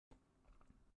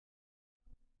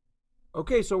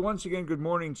Okay, so once again, good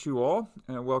morning to you all,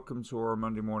 and welcome to our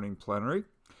Monday morning plenary.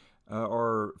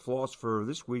 Our philosopher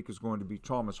this week is going to be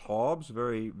Thomas Hobbes,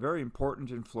 very, very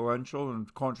important, influential,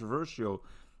 and controversial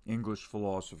English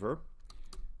philosopher.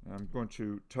 I'm going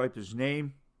to type his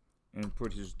name and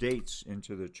put his dates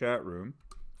into the chat room.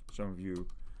 Some of you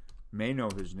may know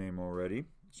his name already,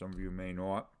 some of you may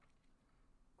not.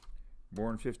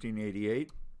 Born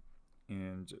 1588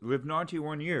 and lived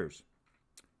 91 years.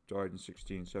 Died in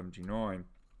 1679.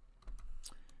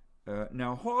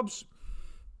 Now, Hobbes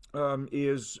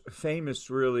is famous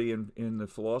really in the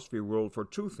philosophy world for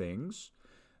two things.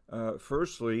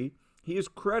 Firstly, he is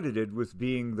credited with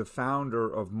being the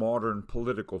founder of modern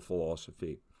political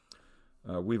philosophy.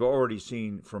 We've already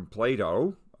seen from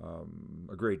Plato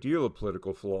a great deal of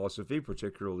political philosophy,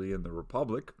 particularly in the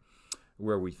Republic,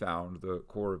 where we found the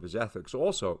core of his ethics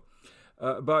also.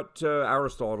 But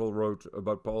Aristotle wrote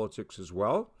about politics as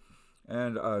well.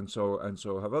 And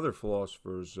so have other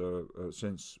philosophers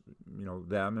since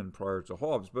them and prior to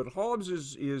Hobbes. But Hobbes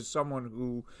is someone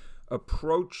who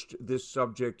approached this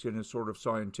subject in a sort of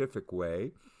scientific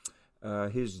way.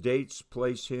 His dates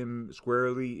place him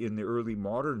squarely in the early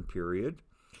modern period.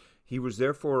 He was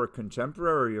therefore a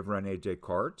contemporary of René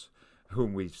Descartes,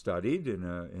 whom we've studied in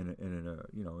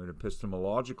an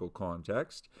epistemological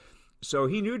context. So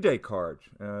he knew Descartes.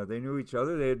 They knew each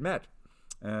other. They had met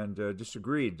and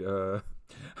disagreed.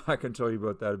 I can tell you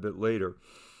about that a bit later.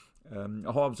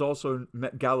 Hobbes also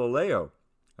met Galileo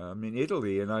in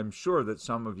Italy, and I'm sure that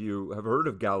some of you have heard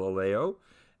of Galileo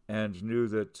and knew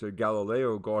that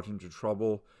Galileo got into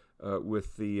trouble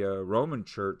with the Roman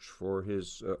Church for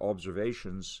his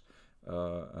observations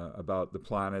about the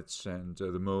planets and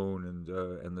the moon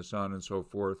and the sun and so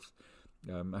forth.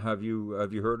 Have you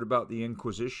heard about the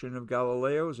Inquisition of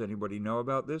Galileo? Does anybody know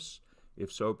about this? If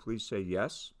so, please say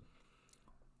yes.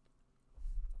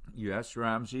 Yes,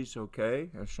 Ramses, okay.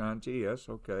 Ashanti, yes,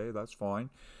 okay, that's fine.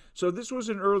 So this was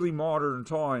an early modern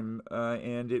time,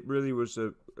 and it really was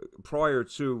prior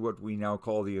to what we now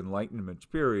call the Enlightenment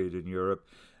period in Europe.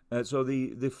 So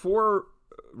the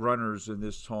forerunners in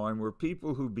this time were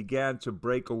people who began to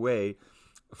break away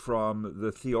from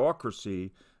the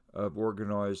theocracy of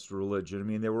organized religion. I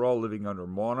mean, they were all living under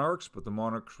monarchs, but the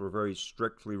monarchs were very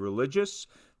strictly religious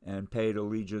and paid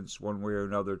allegiance one way or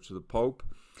another to the Pope.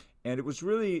 And it was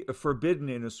really forbidden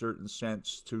in a certain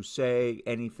sense to say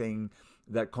anything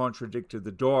that contradicted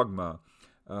the dogma.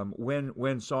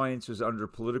 When science is under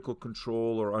political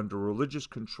control or under religious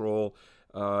control,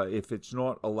 if it's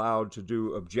not allowed to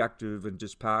do objective and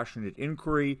dispassionate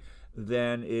inquiry,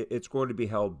 then it's going to be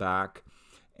held back.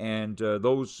 And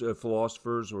those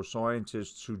philosophers or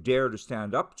scientists who dare to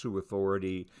stand up to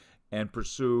authority and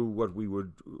pursue what we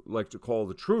would like to call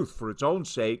the truth for its own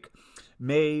sake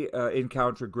may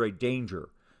encounter great danger,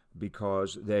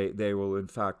 because they will in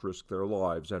fact risk their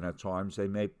lives, and at times they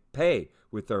may pay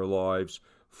with their lives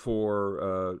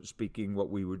for speaking what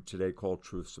we would today call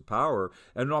truths of power,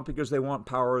 and not because they want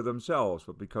power themselves,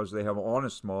 but because they have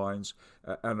honest minds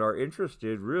and are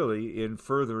interested really in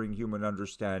furthering human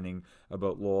understanding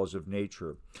about laws of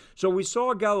nature. So we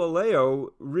saw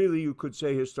Galileo, really you could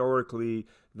say historically,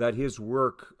 that his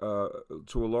work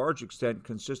to a large extent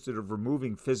consisted of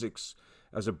removing physics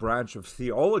as a branch of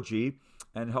theology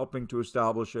and helping to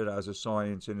establish it as a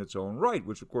science in its own right,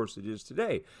 which of course it is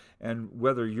today. And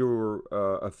whether you're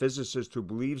a physicist who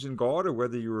believes in God or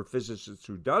whether you're a physicist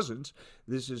who doesn't,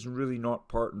 this is really not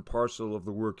part and parcel of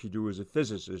the work you do as a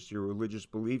physicist. Your religious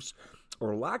beliefs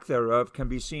or lack thereof can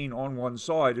be seen on one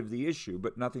side of the issue,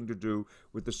 but nothing to do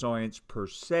with the science per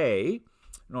se,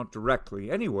 not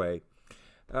directly anyway.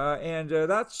 And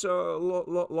that's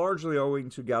largely owing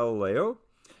to Galileo.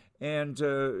 And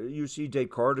you see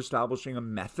Descartes establishing a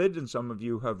method, and some of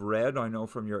you have read, I know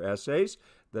from your essays,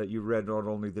 that you read not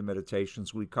only the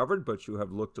meditations we covered, but you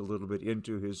have looked a little bit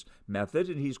into his method,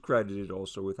 and he's credited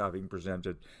also with having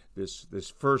presented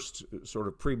this first sort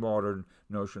of pre-modern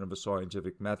notion of a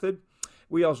scientific method.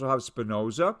 We also have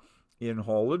Spinoza in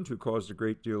Holland, who caused a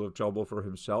great deal of trouble for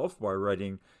himself by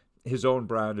writing his own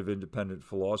brand of independent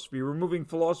philosophy, removing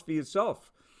philosophy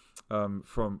itself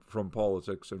from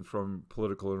politics and from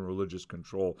political and religious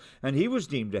control. And he was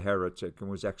deemed a heretic and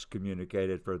was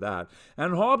excommunicated for that.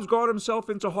 And Hobbes got himself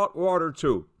into hot water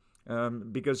too,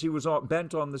 because he was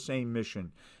bent on the same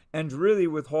mission. And really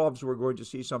with Hobbes we're going to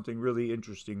see something really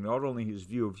interesting, not only his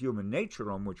view of human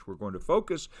nature on which we're going to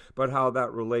focus, but how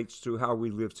that relates to how we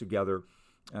live together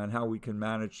and how we can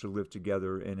manage to live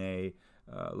together in a,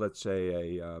 let's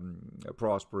say, a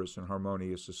prosperous and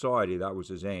harmonious society. That was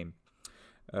his aim.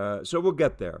 So we'll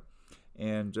get there.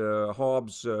 And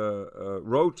Hobbes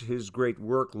wrote his great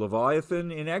work,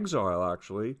 Leviathan, in exile,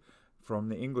 actually, from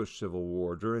the English Civil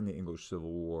War, during the English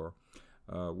Civil War,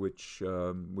 which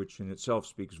in itself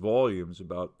speaks volumes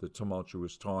about the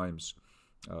tumultuous times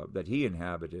that he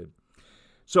inhabited.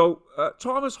 So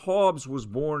Thomas Hobbes was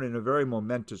born in a very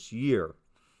momentous year,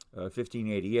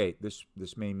 1588.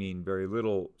 This may mean very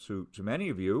little to many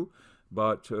of you,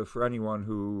 but for anyone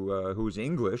who's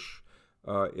English,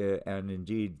 and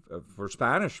indeed for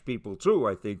Spanish people too,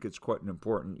 I think it's quite an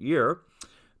important year,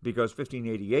 because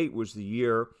 1588 was the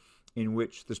year in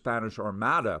which the Spanish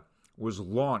Armada was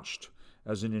launched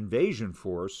as an invasion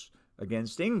force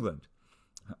against England.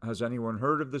 Has anyone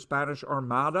heard of the Spanish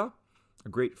Armada? A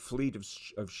great fleet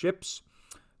of ships.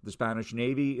 The Spanish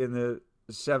Navy in the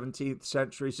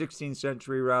 16th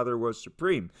century rather, was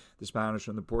supreme. The Spanish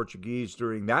and the Portuguese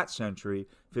during that century,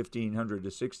 1500 to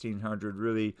 1600,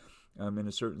 really, in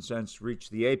a certain sense, reached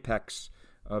the apex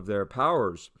of their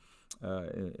powers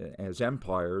as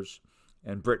empires,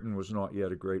 and Britain was not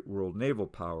yet a great world naval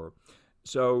power.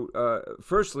 So,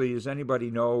 firstly, does anybody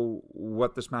know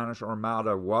what the Spanish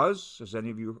Armada was? Have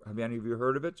any of you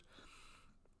heard of it?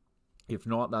 If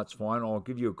not, that's fine. I'll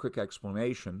give you a quick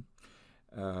explanation.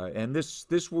 And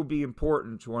this will be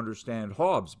important to understand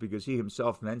Hobbes, because he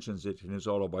himself mentions it in his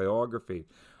autobiography.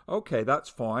 Okay, that's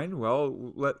fine.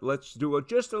 Well, let's do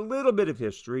just a little bit of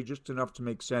history, just enough to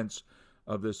make sense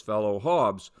of this fellow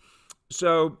Hobbes.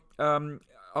 So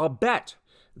I'll bet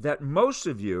that most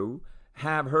of you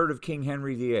have heard of King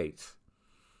Henry VIII.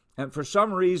 And for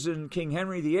some reason, King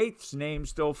Henry VIII's name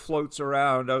still floats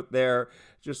around out there,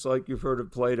 just like you've heard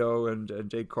of Plato and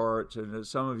Descartes, and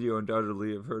some of you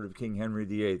undoubtedly have heard of King Henry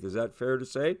VIII. Is that fair to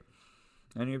say?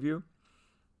 Any of you?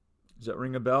 Does that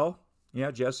ring a bell?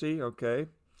 Yeah, Jesse? Okay.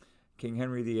 King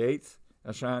Henry VIII,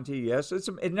 Ashanti, yes.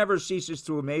 It never ceases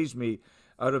to amaze me,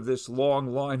 out of this long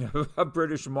line of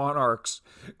British monarchs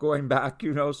going back,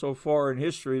 so far in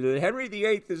history, that Henry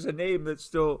VIII is a name that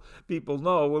still people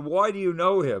know. And why do you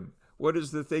know him? What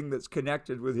is the thing that's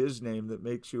connected with his name that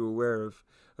makes you aware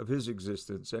of his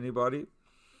existence? Anybody?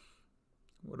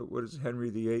 What is Henry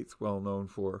VIII well known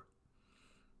for?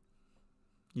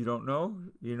 You don't know?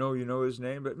 You know his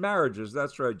name? But marriages,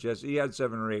 that's right, Jesse. He had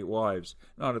 7 or 8 wives,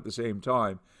 not at the same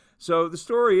time. So the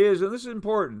story is, and this is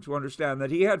important to understand, that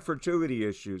he had fertility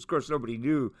issues. Of course, nobody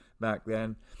knew back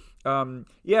then.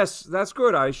 Yes, that's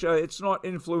good, Aisha. It's not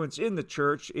influence in the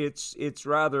church. It's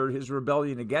rather his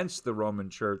rebellion against the Roman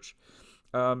church.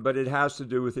 But it has to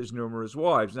do with his numerous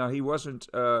wives. Now, he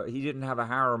didn't have a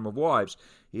harem of wives.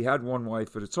 He had one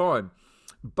wife at a time.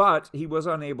 But he was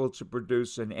unable to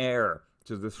produce an heir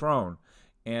to the throne.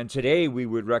 And today we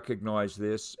would recognize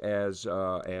this as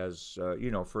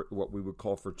for what we would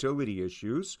call fertility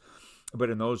issues. But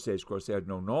in those days, of course, they had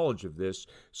no knowledge of this.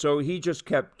 So he just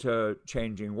kept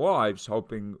changing wives,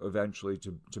 hoping eventually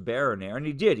to bear an heir. And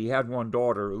he did. He had one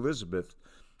daughter, Elizabeth,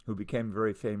 who became a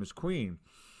very famous queen.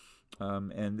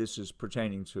 And this is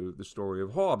pertaining to the story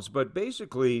of Hobbes. But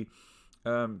basically,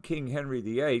 King Henry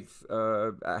VIII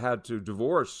had to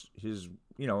divorce his,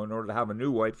 in order to have a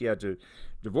new wife, he had to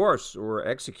divorce or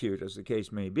execute, as the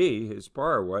case may be, his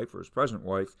prior wife or his present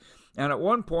wife. And at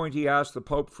one point he asked the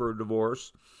Pope for a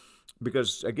divorce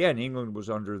because, again, England was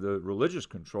under the religious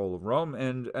control of Rome,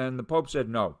 and the Pope said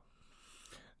no.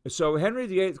 So Henry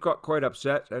VIII got quite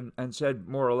upset and said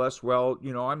more or less, well,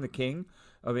 I'm the king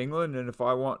of England, and if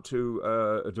I want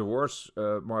to divorce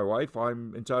my wife,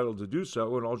 I'm entitled to do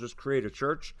so, and I'll just create a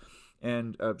church,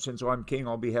 and since I'm king,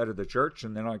 I'll be head of the church,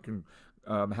 and then I can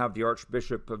have the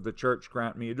Archbishop of the church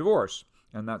grant me a divorce.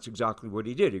 And that's exactly what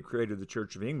he did. He created the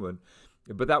Church of England,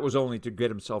 but that was only to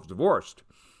get himself divorced.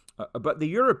 But the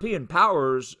European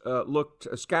powers looked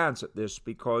askance at this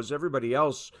because everybody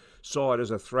else saw it as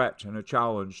a threat and a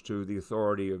challenge to the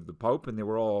authority of the Pope, and they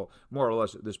were all, more or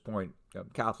less at this point,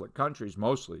 Catholic countries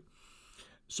mostly.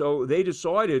 So they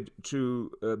decided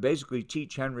to basically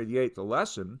teach Henry VIII a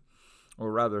lesson,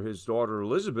 or rather his daughter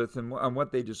Elizabeth, and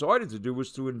what they decided to do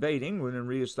was to invade England and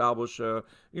reestablish a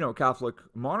Catholic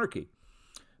monarchy.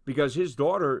 Because his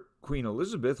daughter, Queen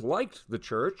Elizabeth, liked the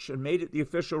church and made it the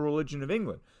official religion of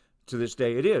England. To this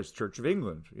day it is, Church of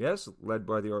England, yes, led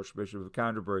by the Archbishop of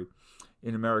Canterbury.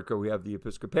 In America we have the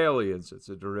Episcopalians. It's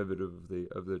a derivative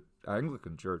of the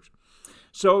Anglican Church.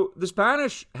 So the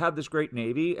Spanish had this great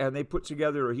navy, and they put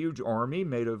together a huge army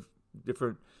made of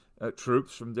different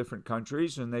troops from different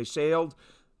countries, and they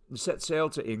set sail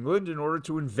to England in order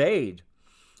to invade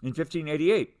in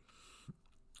 1588.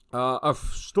 A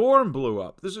storm blew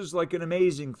up. This is like an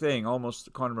amazing thing,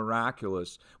 almost kind of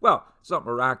miraculous. Well, it's not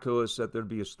miraculous that there'd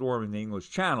be a storm in the English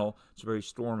Channel. It's a very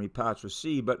stormy patch of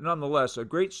sea, but nonetheless, a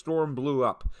great storm blew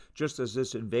up just as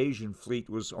this invasion fleet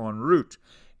was en route.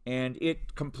 And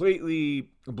it completely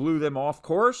blew them off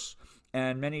course,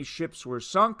 and many ships were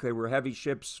sunk. They were heavy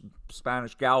ships,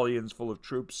 Spanish galleons full of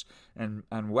troops and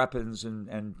weapons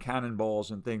and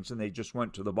cannonballs and things, and they just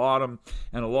went to the bottom.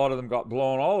 And a lot of them got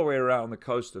blown all the way around the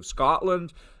coast of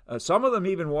Scotland. Some of them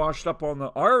even washed up on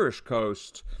the Irish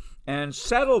coast and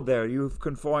settled there. You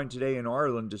can find today in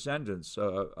Ireland descendants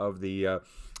of the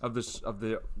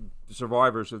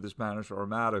survivors of the Spanish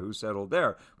Armada who settled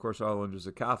there. Of course, Ireland is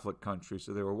a Catholic country,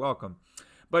 so they were welcome.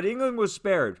 But England was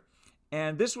spared.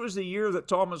 And this was the year that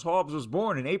Thomas Hobbes was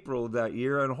born, in April of that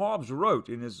year. And Hobbes wrote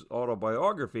in his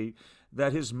autobiography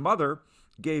that his mother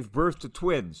gave birth to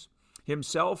twins,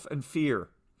 himself and Fear.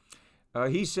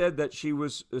 He said that she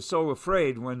was so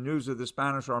afraid when news of the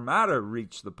Spanish Armada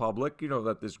reached the public,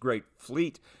 that this great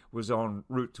fleet was en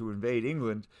route to invade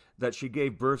England, that she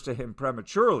gave birth to him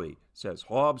prematurely, says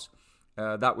Hobbes.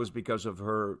 That was because of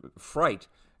her fright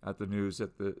at the news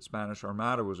that the Spanish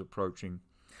Armada was approaching.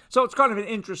 So it's kind of an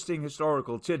interesting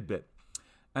historical tidbit.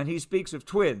 And he speaks of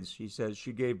twins. He says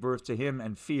she gave birth to him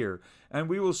and Fear. And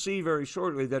we will see very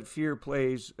shortly that Fear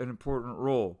plays an important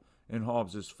role in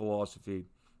Hobbes' philosophy,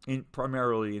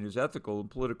 primarily in his ethical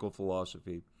and political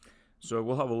philosophy. So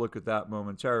we'll have a look at that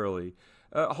momentarily.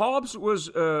 Hobbes was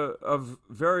of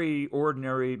very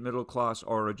ordinary middle-class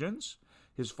origins.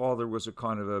 His father was a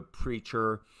kind of a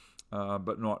preacher,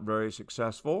 but not very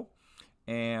successful.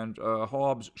 And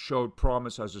Hobbes showed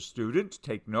promise as a student,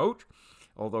 take note,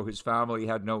 although his family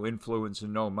had no influence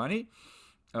and no money.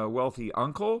 A wealthy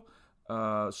uncle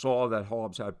saw that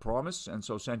Hobbes had promise and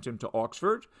so sent him to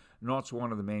Oxford, not to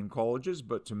one of the main colleges,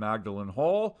 but to Magdalen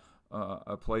Hall,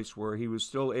 a place where he was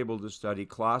still able to study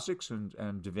classics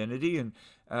and divinity. And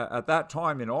at that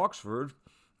time in Oxford,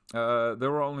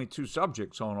 there were only two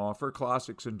subjects on offer,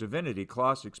 classics and divinity.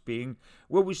 Classics being,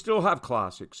 well, we still have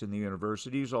classics in the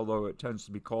universities, although it tends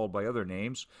to be called by other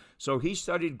names. So he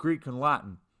studied Greek and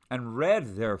Latin and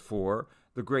read, therefore,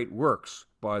 the great works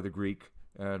by the Greek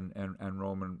and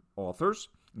Roman authors,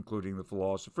 including the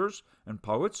philosophers and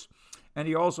poets. And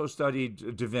he also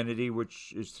studied divinity,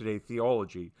 which is today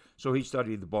theology. So he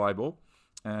studied the Bible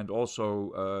and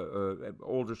also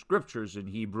older scriptures in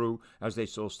Hebrew, as they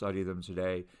still study them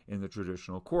today in the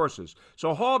traditional courses.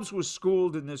 So Hobbes was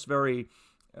schooled in this very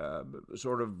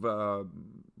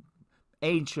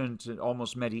ancient and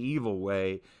almost medieval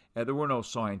way. There were no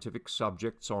scientific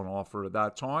subjects on offer at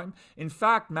that time. In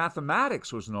fact,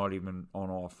 mathematics was not even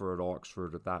on offer at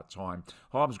Oxford at that time.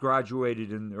 Hobbes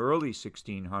graduated in the early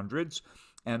 1600s,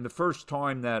 and the first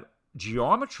time that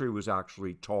geometry was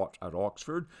actually taught at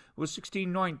Oxford was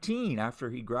 1619. After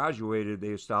he graduated, they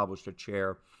established a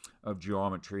chair of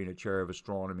geometry and a chair of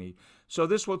astronomy. So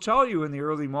this will tell you in the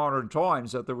early modern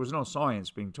times that there was no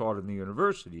science being taught in the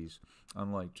universities,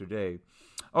 unlike today.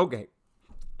 Okay,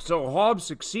 so Hobbes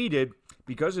succeeded,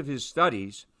 because of his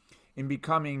studies, in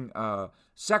becoming a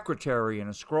secretary and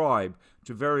a scribe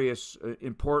to various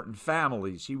important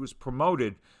families. He was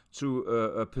promoted to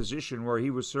a position where he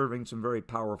was serving some very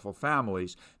powerful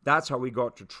families. That's how he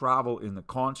got to travel in the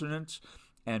continent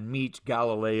and meet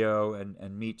Galileo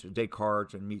and meet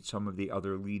Descartes and meet some of the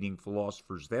other leading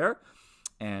philosophers there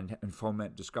and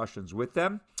foment discussions with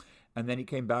them. And then he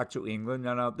came back to England.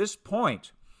 And at this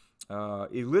point,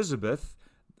 Elizabeth,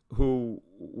 who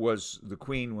was the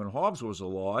queen when Hobbes was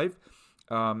alive,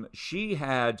 she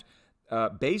had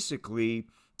basically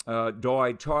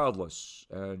died childless.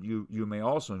 You may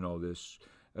also know this.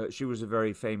 She was a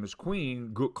very famous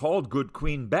queen called Good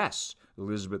Queen Bess,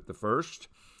 Elizabeth I,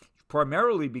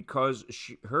 primarily because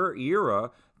her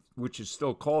era, which is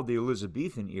still called the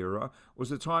Elizabethan era, was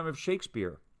the time of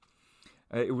Shakespeare.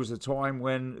 It was a time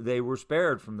when they were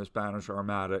spared from the Spanish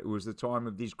Armada. It was the time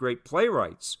of these great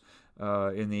playwrights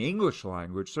in the English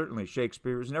language. Certainly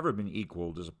Shakespeare has never been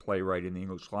equaled as a playwright in the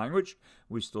English language.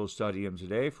 We still study him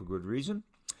today for good reason.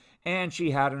 And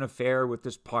she had an affair with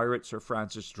this pirate, Sir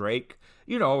Francis Drake.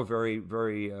 A very,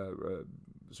 very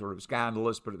sort of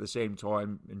scandalous, but at the same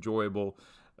time enjoyable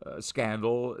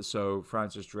scandal. So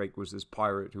Francis Drake was this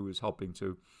pirate who was helping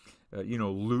to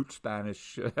loot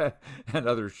Spanish and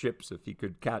other ships if he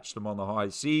could catch them on the high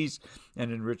seas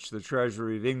and enrich the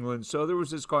treasury of England. So there was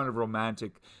this kind of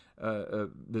romantic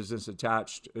business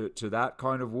attached to that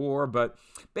kind of war. But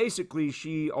basically,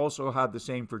 she also had the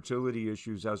same fertility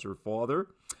issues as her father,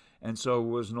 and so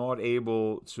was not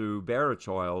able to bear a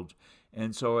child.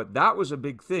 And so that was a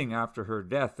big thing. After her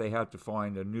death, they had to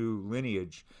find a new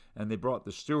lineage, and they brought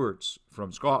the Stuarts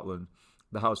from Scotland,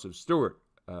 the House of Stuart.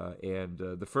 And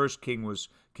the first king was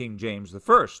King James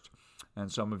I. And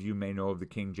some of you may know of the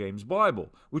King James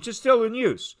Bible, which is still in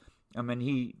use. I mean,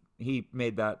 he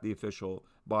made that the official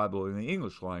Bible in the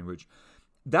English language.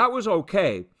 That was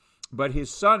okay, but his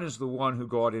son is the one who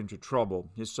got into trouble.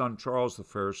 His son, Charles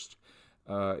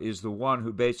I, is the one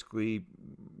who basically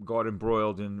got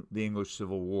embroiled in the English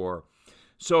Civil War.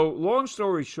 So, long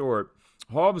story short,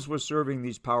 Hobbes was serving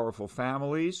these powerful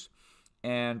families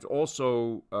and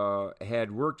also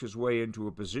had worked his way into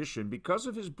a position because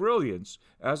of his brilliance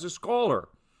as a scholar,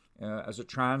 as a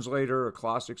translator, a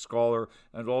classic scholar,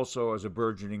 and also as a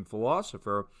burgeoning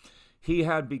philosopher. He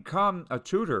had become a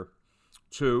tutor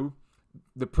to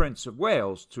the Prince of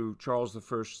Wales, to Charles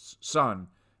I's son,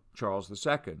 Charles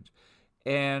II.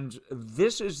 And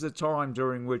this is the time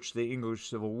during which the English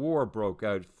Civil War broke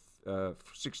out.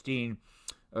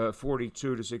 1642 to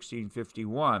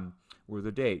 1651 were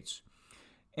the dates.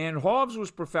 And Hobbes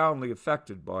was profoundly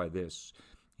affected by this.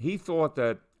 He thought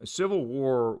that a civil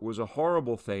war was a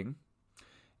horrible thing,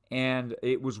 and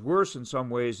it was worse in some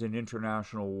ways than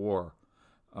international war,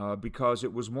 because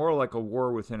it was more like a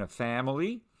war within a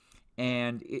family,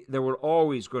 and there were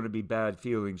always going to be bad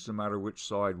feelings no matter which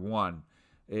side won.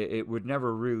 It would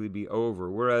never really be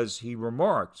over. Whereas he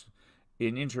remarked,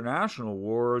 in international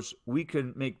wars, we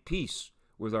can make peace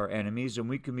with our enemies and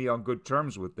we can be on good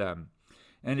terms with them.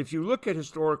 And if you look at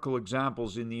historical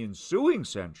examples in the ensuing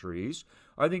centuries,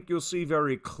 I think you'll see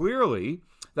very clearly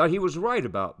that he was right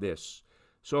about this.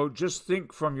 So just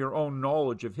think from your own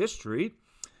knowledge of history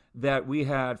that we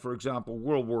had, for example,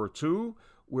 World War II,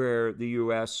 where the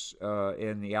U.S.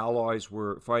 And the Allies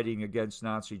were fighting against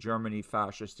Nazi Germany,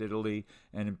 Fascist Italy,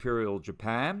 and Imperial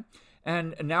Japan.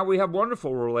 And now we have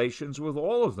wonderful relations with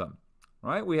all of them,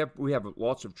 right? We have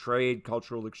lots of trade,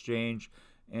 cultural exchange,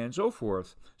 and so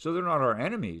forth. So they're not our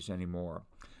enemies anymore.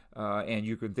 And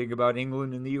you can think about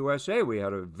England and the USA. We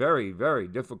had a very, very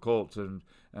difficult and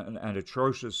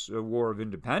atrocious war of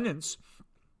independence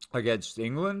against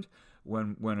England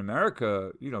when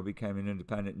America, became an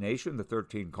independent nation. The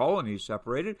 13 colonies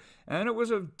separated, and it was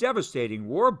a devastating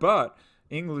war, but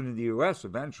England and the U.S.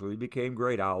 eventually became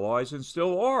great allies and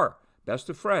still are best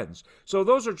of friends. So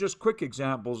those are just quick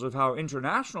examples of how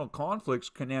international conflicts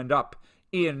can end up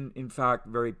in fact,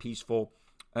 very peaceful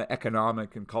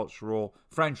economic and cultural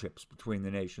friendships between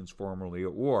the nations formerly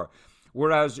at war.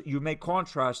 Whereas you may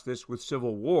contrast this with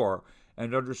civil war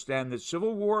and understand that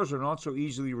civil wars are not so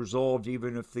easily resolved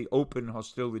even if the open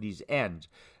hostilities end.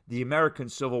 The American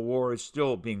Civil War is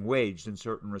still being waged in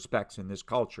certain respects in this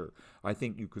culture. I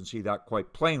think you can see that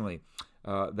quite plainly,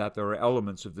 that there are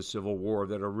elements of the Civil War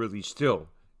that are really still,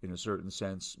 in a certain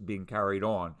sense, being carried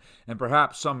on. And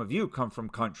perhaps some of you come from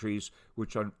countries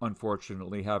which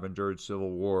unfortunately have endured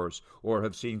civil wars or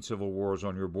have seen civil wars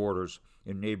on your borders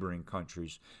in neighboring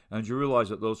countries. And you realize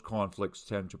that those conflicts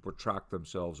tend to protract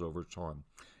themselves over time.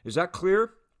 Is that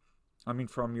clear? I mean,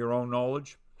 from your own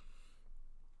knowledge?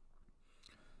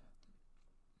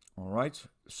 All right.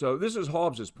 So this is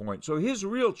Hobbes's point. So his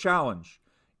real challenge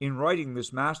in writing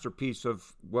this masterpiece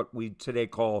of what we today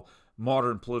call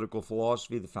modern political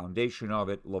philosophy, the foundation of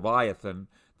it, Leviathan,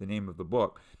 the name of the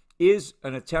book, is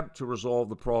an attempt to resolve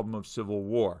the problem of civil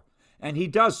war. And he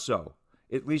does so,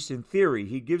 at least in theory.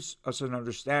 He gives us an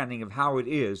understanding of how it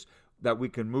is that we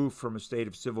can move from a state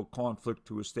of civil conflict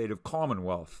to a state of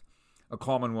commonwealth. A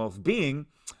commonwealth being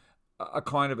a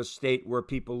kind of a state where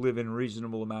people live in a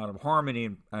reasonable amount of harmony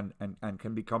and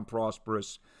can become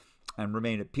prosperous and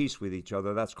remain at peace with each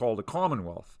other. That's called a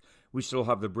commonwealth. We still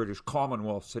have the British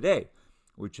Commonwealth today,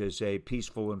 which is a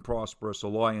peaceful and prosperous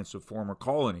alliance of former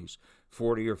colonies.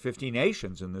 40 or 50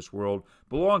 nations in this world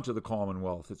belong to the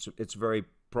Commonwealth. It's a very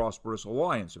prosperous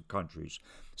alliance of countries.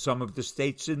 Some of the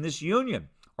states in this union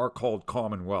are called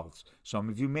commonwealths. Some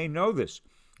of you may know this.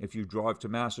 If you drive to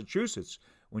Massachusetts,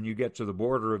 when you get to the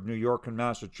border of New York and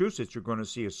Massachusetts, you're going to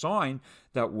see a sign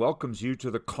that welcomes you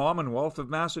to the Commonwealth of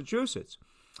Massachusetts.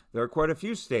 There are quite a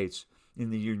few states in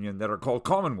the Union that are called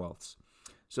commonwealths.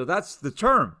 So that's the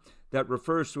term that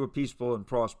refers to a peaceful and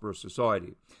prosperous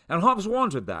society. And Hobbes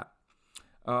wanted that.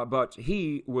 But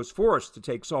he was forced to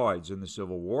take sides in the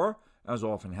Civil War, as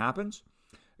often happens.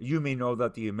 You may know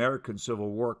that the American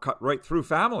Civil War cut right through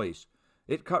families.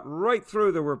 It cut right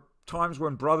through. There were times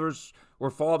when brothers or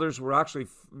fathers were actually,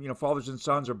 fathers and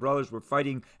sons or brothers were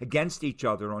fighting against each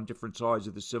other on different sides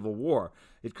of the Civil War.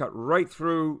 It cut right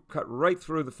through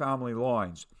the family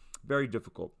lines. Very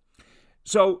difficult.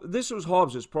 So this was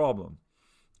Hobbes's problem.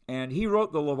 And he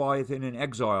wrote the Leviathan in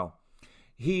exile.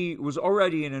 he was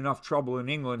already in enough trouble in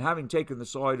England, having taken the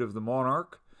side of the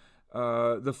monarch.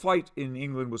 The fight in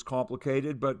England was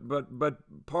complicated,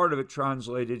 but part of it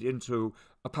translated into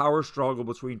a power struggle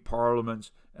between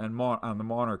Parliament and the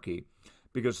monarchy,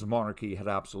 because the monarchy had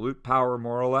absolute power,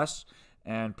 more or less,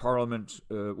 and Parliament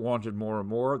wanted more and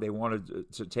more. They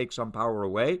wanted to take some power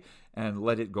away and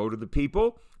let it go to the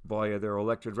people via their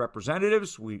elected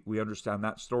representatives. We understand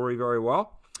that story very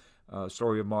well,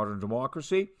 story of modern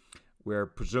democracy, where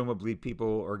presumably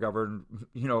people are governed,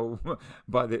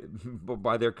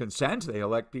 by their consent. They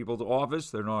elect people to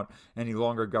office. They're not any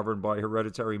longer governed by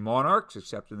hereditary monarchs,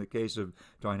 except in the case of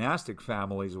dynastic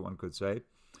families, one could say.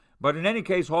 But in any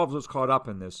case, Hobbes was caught up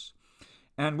in this.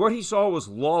 And what he saw was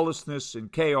lawlessness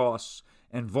and chaos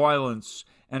and violence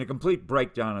and a complete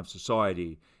breakdown of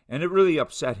society. And it really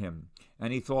upset him.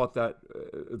 And he thought that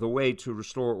the way to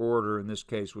restore order in this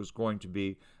case was going to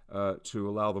be to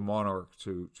allow the monarch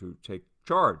to take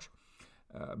charge.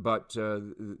 But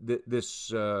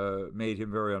this made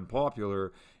him very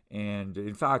unpopular. And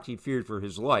in fact, he feared for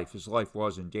his life. His life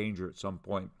was in danger at some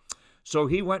point. So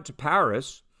he went to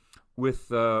Paris with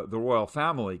the royal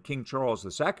family. King Charles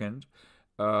II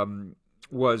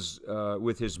was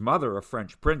with his mother, a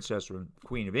French princess, or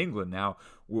Queen of England now,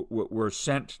 were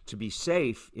sent to be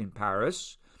safe in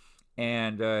Paris.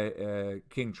 And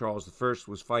King Charles I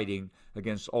was fighting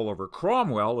against Oliver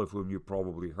Cromwell, of whom you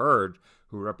probably heard,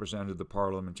 who represented the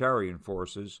parliamentarian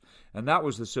forces. And that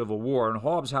was the Civil War. And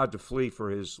Hobbes had to flee for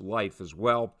his life as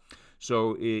well.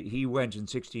 So he went in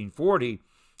 1640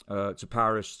 to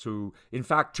Paris to, in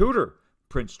fact, tutor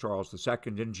Prince Charles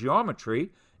II in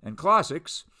geometry and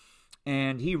classics,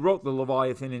 and he wrote the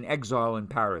Leviathan in exile in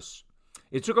Paris.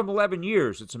 It took him 11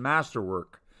 years. It's a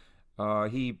masterwork.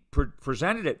 He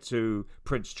presented it to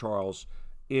Prince Charles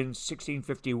in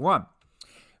 1651.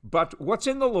 But what's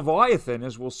in the Leviathan,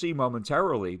 as we'll see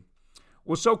momentarily,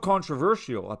 was so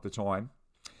controversial at the time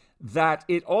that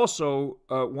it also,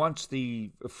 once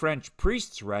the French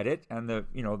priests read it and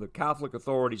the Catholic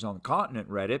authorities on the continent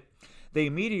read it, they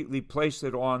immediately placed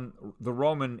it on the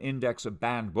Roman index of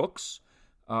banned books,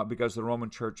 because the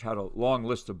Roman Church had a long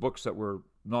list of books that were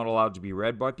not allowed to be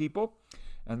read by people,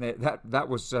 and that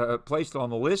was placed on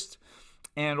the list.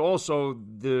 And also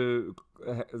the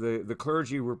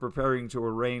clergy were preparing to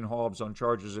arraign Hobbes on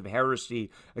charges of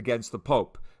heresy against the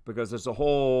Pope, because there's the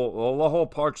whole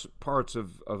parts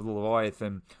of the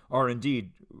Leviathan are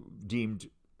indeed deemed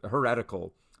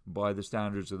heretical by the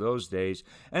standards of those days.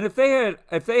 And if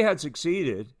they had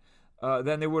succeeded,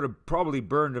 then they would have probably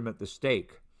burned him at the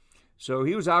stake. So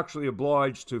he was actually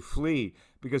obliged to flee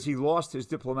because he lost his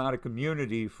diplomatic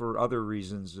immunity for other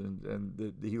reasons,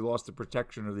 and he lost the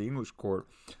protection of the English court.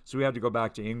 So he had to go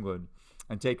back to England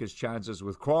and take his chances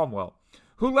with Cromwell,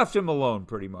 who left him alone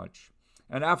pretty much.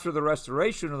 And after the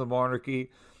restoration of the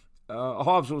monarchy,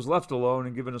 Hobbes was left alone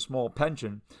and given a small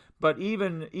pension. But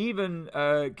even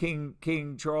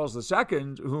King Charles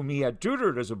II, whom he had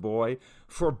tutored as a boy,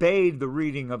 forbade the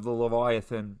reading of the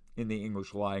Leviathan in the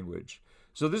English language.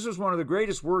 So this was one of the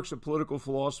greatest works of political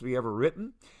philosophy ever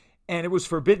written, and it was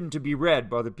forbidden to be read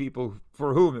by the people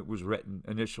for whom it was written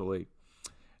initially.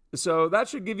 So that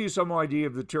should give you some idea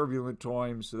of the turbulent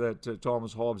times that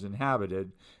Thomas Hobbes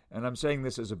inhabited, and I'm saying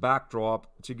this as a backdrop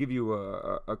to give you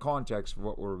a context for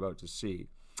what we're about to see.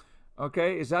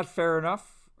 Okay, is that fair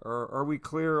enough? Or are we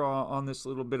clear on this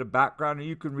little bit of background? And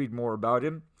you can read more about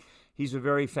him. He's a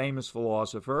very famous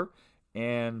philosopher,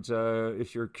 and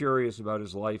if you're curious about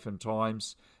his life and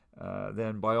times,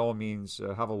 then by all means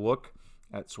have a look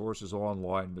at sources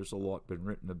online. There's a lot been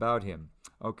written about him.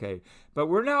 Okay, but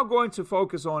we're now going to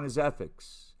focus on his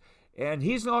ethics. And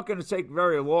he's not going to take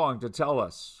very long to tell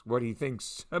us what he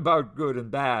thinks about good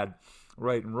and bad,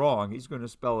 right and wrong. He's going to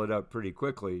spell it out pretty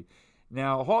quickly.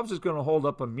 Now, Hobbes is going to hold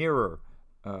up a mirror.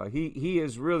 He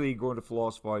is really going to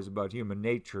philosophize about human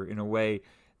nature in a way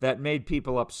that made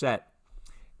people upset.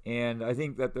 And I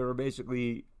think that there are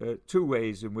basically two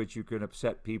ways in which you can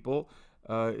upset people.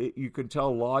 You can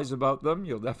tell lies about them,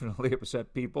 you'll definitely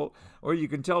upset people, or you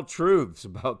can tell truths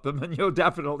about them, and you'll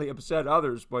definitely upset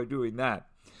others by doing that.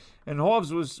 And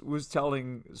Hobbes was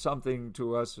telling something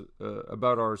to us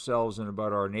about ourselves and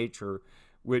about our nature,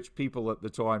 which people at the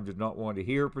time did not want to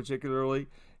hear particularly.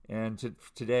 And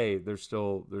today, there's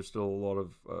still a lot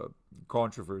of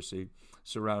controversy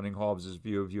surrounding Hobbes's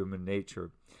view of human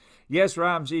nature. Yes,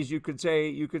 Ramses, you could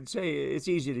say it's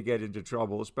easy to get into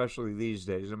trouble, especially these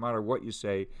days. No matter what you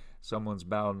say, someone's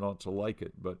bound not to like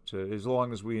it. But as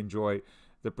long as we enjoy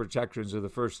the protections of the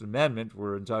First Amendment,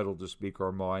 we're entitled to speak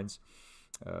our minds.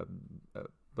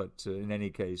 But in any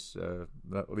case,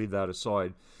 leave that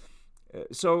aside.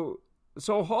 So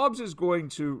So Hobbes is going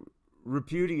to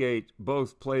repudiate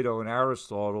both Plato and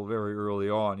Aristotle very early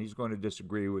on. He's going to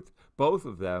disagree with both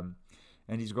of them,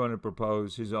 and he's going to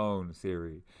propose his own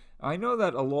theory. I know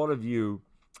that a lot of you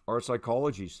are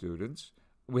psychology students.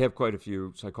 We have quite a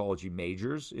few psychology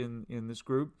majors in this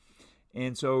group.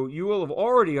 And so you will have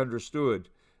already understood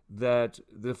that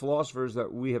the philosophers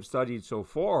that we have studied so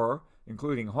far,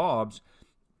 including Hobbes,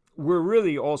 were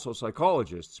really also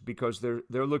psychologists, because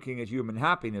they're looking at human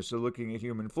happiness, they're looking at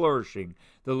human flourishing,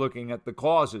 they're looking at the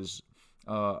causes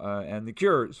and the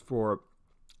cures for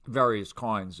various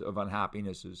kinds of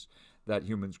unhappinesses that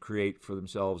humans create for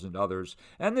themselves and others.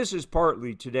 And this is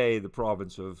partly today the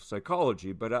province of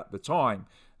psychology, but at the time,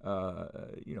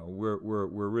 we're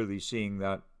really seeing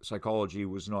that psychology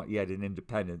was not yet an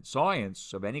independent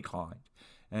science of any kind,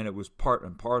 and it was part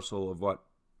and parcel of what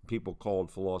people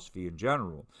called philosophy in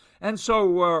general. And so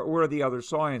were the other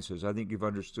sciences. I think you've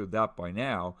understood that by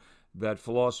now, that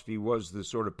philosophy was the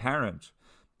sort of parent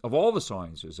of all the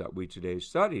sciences that we today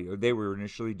study. They were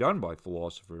initially done by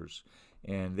philosophers,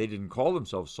 and they didn't call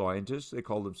themselves scientists. They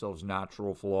called themselves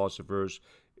natural philosophers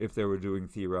if they were doing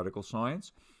theoretical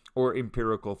science, or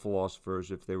empirical philosophers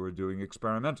if they were doing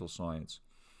experimental science.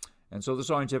 And so the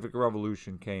scientific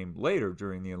revolution came later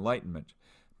during the Enlightenment.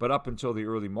 But up until the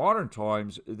early modern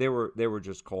times, they were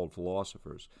just called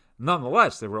philosophers.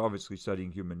 Nonetheless, they were obviously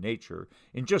studying human nature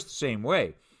in just the same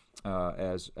way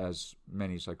as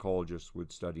many psychologists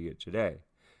would study it today.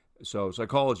 So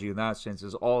psychology, in that sense,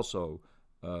 is also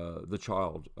the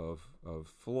child of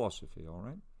philosophy. All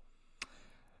right.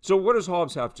 So what does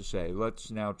Hobbes have to say?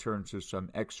 Let's now turn to some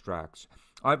extracts.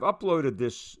 I've uploaded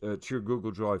this to your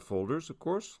Google Drive folders, of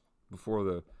course, before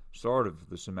the start of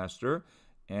the semester,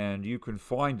 and you can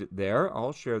find it there.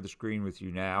 I'll share the screen with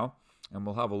you now, and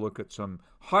we'll have a look at some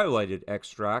highlighted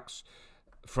extracts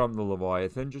from the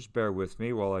Leviathan. Just bear with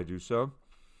me while I do so.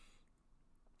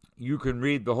 You can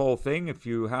read the whole thing if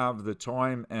you have the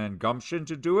time and gumption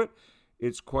to do it.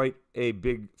 It's quite a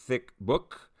big, thick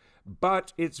book,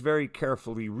 but it's very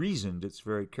carefully reasoned. It's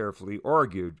very carefully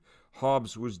argued.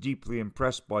 Hobbes was deeply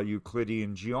impressed by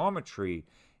Euclidean geometry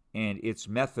and its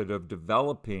method of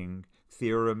developing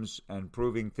theorems and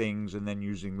proving things, and then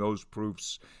using those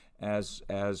proofs as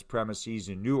premises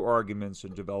in new arguments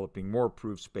and developing more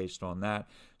proofs based on that.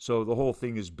 So the whole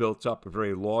thing is built up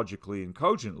very logically and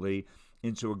cogently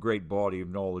into a great body of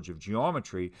knowledge of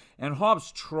geometry. And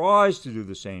Hobbes tries to do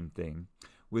the same thing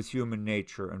with human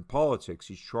nature and politics.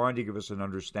 He's trying to give us an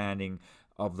understanding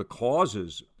of the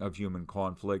causes of human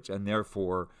conflict and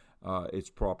therefore its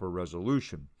proper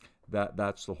resolution.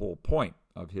 That's the whole point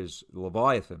of his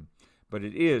Leviathan. But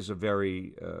it is a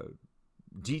very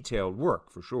detailed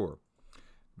work, for sure.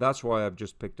 That's why I've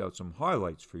just picked out some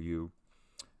highlights for you,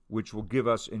 which will give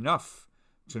us enough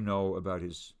to know about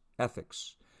his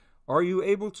ethics. Are you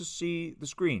able to see the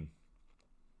screen?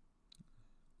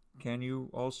 Can you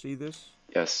all see this?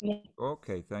 Yes.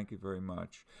 Okay, thank you very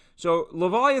much. So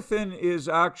Leviathan is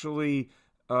actually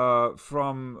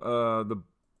from the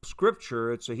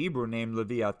scripture. It's a Hebrew name,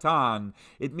 Leviathan.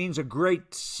 It means a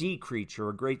great sea creature,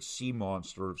 a great sea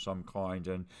monster of some kind.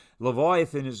 And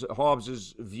Leviathan is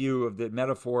Hobbes's view of the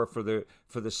metaphor for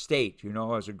the state,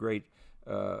 as a great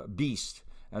beast,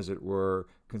 as it were,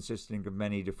 consisting of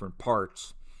many different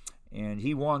parts. And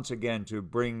he wants again to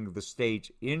bring the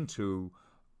state into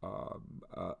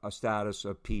a status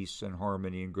of peace and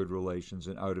harmony and good relations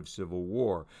and out of civil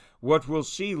war. What we'll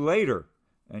see later,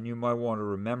 and you might want to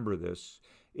remember this,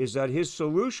 is that his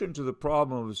solution to the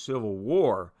problem of civil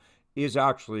war is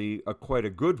actually quite a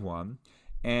good one.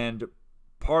 And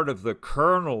part of the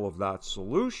kernel of that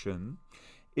solution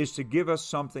is to give us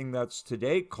something that's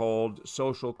today called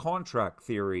social contract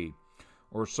theory,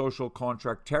 or social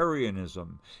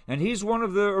contractarianism. And he's one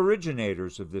of the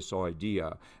originators of this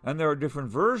idea. And there are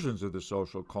different versions of the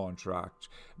social contract.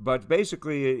 But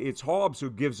basically, it's Hobbes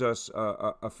who gives us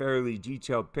a fairly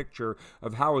detailed picture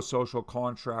of how a social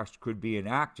contract could be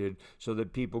enacted so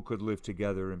that people could live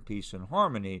together in peace and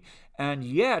harmony. And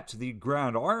yet, the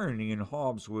grand irony, and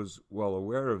Hobbes was well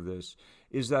aware of this,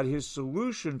 is that his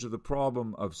solution to the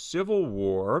problem of civil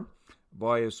war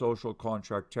by a social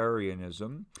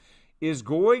contractarianism is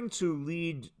going to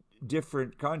lead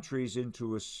different countries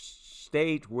into a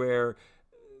state where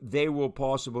they will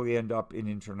possibly end up in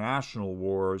international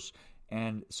wars.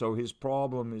 And so his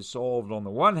problem is solved on the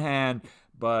one hand,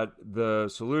 but the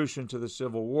solution to the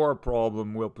Civil War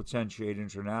problem will potentiate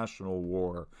international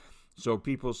war. So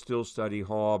people still study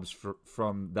Hobbes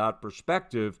from that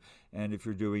perspective. And if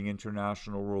you're doing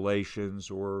international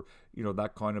relations or,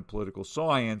 that kind of political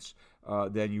science,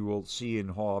 then you will see in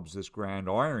Hobbes this grand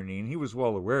irony, and he was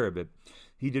well aware of it.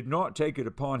 He did not take it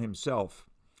upon himself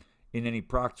in any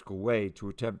practical way to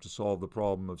attempt to solve the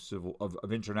problem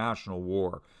of international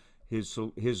war. His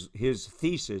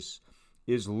thesis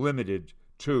is limited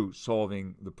to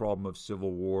solving the problem of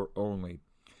civil war only,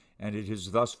 and it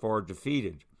has thus far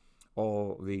defeated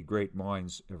all the great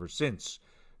minds ever since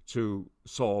to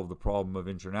solve the problem of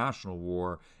international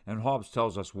war. And Hobbes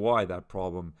tells us why that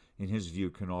problem, in his view,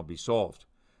 cannot be solved.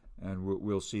 And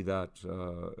we'll see that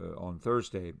on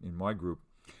Thursday in my group.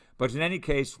 But in any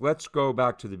case, let's go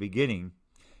back to the beginning.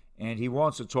 And he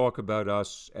wants to talk about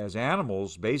us as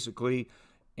animals, basically,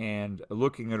 and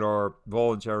looking at our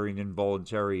voluntary and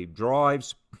involuntary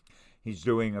drives. He's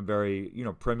doing a very,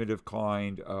 primitive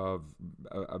kind of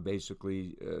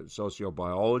basically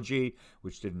sociobiology,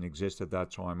 which didn't exist at that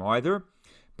time either.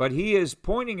 But he is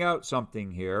pointing out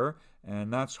something here,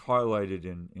 and that's highlighted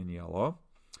in yellow.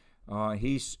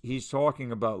 He's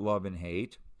talking about love and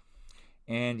hate,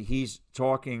 and he's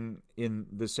talking in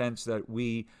the sense that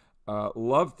we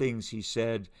love things, he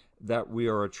said, that we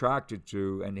are attracted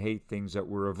to, and hate things that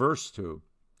we're averse to.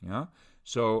 Yeah.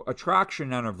 So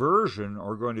attraction and aversion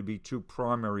are going to be two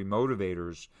primary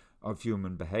motivators of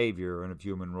human behavior and of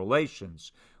human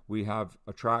relations. We have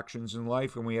attractions in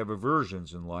life and we have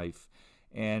aversions in life.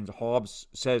 And Hobbes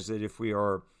says that if we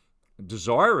are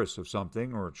desirous of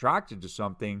something or attracted to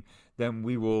something, then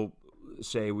we will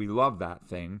say we love that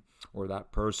thing or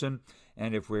that person.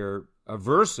 And if we're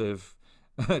aversive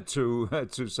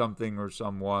to something or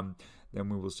someone, then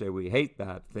we will say we hate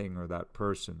that thing or that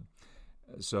person.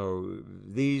 So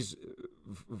these,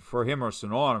 for him, are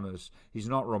synonymous. He's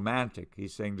not romantic.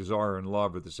 He's saying desire and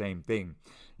love are the same thing.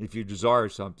 If you desire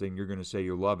something, you're going to say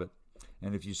you love it.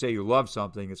 And if you say you love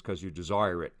something, it's because you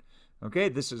desire it. Okay,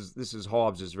 this is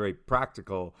Hobbes' very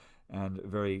practical and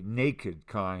very naked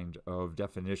kind of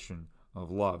definition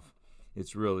of love.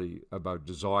 It's really about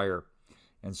desire.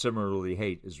 And similarly,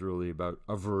 hate is really about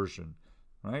aversion,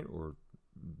 right? Or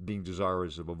being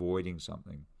desirous of avoiding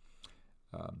something.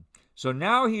 So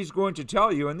now he's going to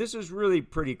tell you, and this is really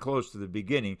pretty close to the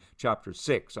beginning, chapter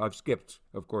 6. I've skipped,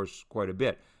 of course, quite a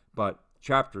bit, but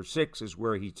chapter 6 is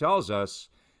where he tells us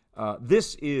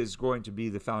this is going to be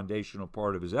the foundational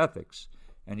part of his ethics,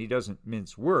 and he doesn't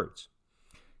mince words.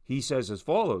 He says as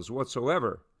follows,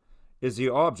 whatsoever is the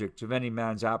object of any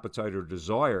man's appetite or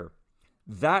desire,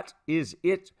 that is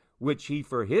it which he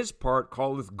for his part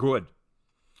calleth good,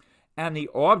 and the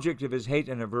object of his hate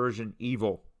and aversion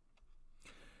evil.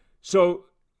 So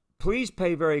please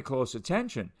pay very close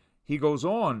attention. He goes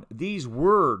on, these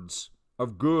words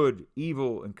of good,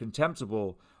 evil, and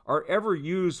contemptible are ever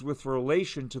used with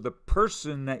relation to the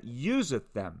person that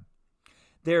useth them,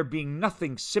 there being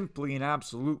nothing simply and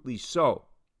absolutely so.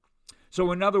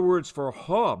 So in other words, for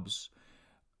Hobbes,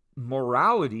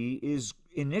 morality is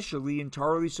initially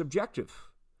entirely subjective.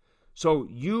 So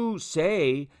you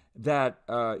say that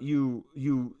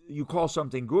you call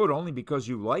something good only because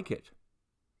you like it,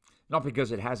 not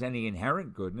because it has any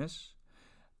inherent goodness.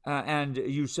 And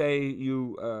you say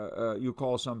you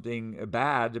call something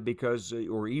bad because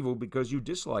or evil because you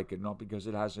dislike it, not because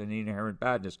it has any inherent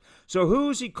badness. So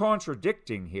who's he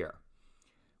contradicting here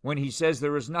when he says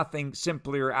there is nothing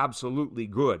simply or absolutely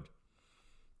good?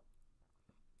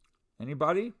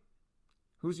 Anybody?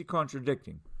 Who's he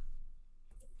contradicting?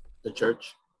 The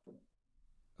church.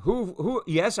 Who?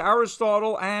 Yes,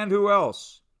 Aristotle, and who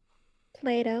else?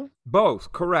 Plato.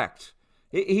 Both, correct.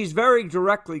 He's very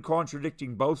directly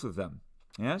contradicting both of them,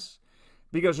 yes?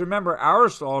 Because remember,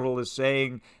 Aristotle is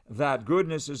saying that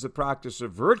goodness is the practice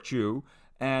of virtue,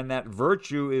 and that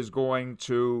virtue is going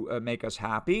to make us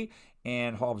happy,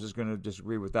 and Hobbes is going to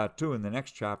disagree with that too in the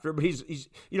next chapter. But he's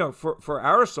for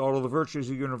Aristotle, the virtues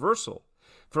are universal.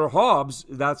 For Hobbes,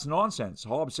 that's nonsense.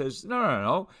 Hobbes says,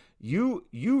 no. You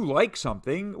like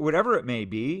something, whatever it may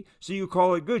be, so you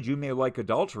call it good. You may like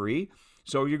adultery,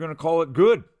 so you're going to call it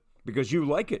good because you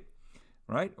like it,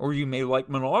 right? Or you may like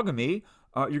monogamy.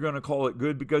 You're going to call it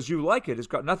good because you like it. It's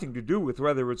got nothing to do with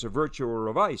whether it's a virtue or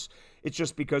a vice. It's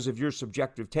just because of your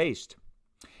subjective taste.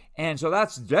 And so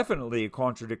that's definitely a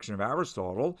contradiction of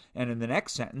Aristotle. And in the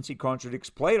next sentence, he contradicts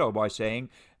Plato by saying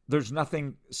there's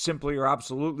nothing simply or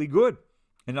absolutely good.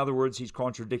 In other words, he's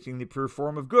contradicting the pure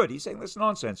form of good. He's saying that's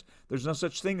nonsense. There's no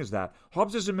such thing as that.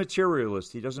 Hobbes is a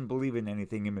materialist. He doesn't believe in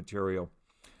anything immaterial.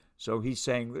 So he's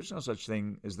saying there's no such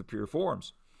thing as the pure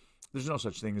forms. There's no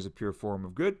such thing as a pure form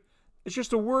of good. It's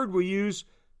just a word we use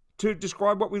to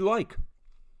describe what we like.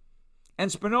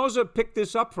 And Spinoza picked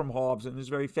this up from Hobbes and is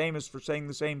very famous for saying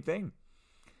the same thing.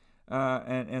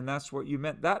 And that's what you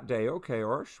meant that day. Okay,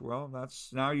 Arsh. Well,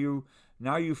 that's now you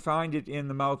find it in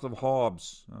the mouth of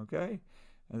Hobbes. Okay,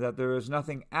 and that there is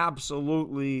nothing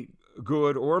absolutely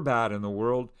good or bad in the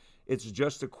world. It's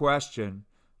just a question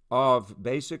of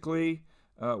basically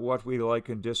what we like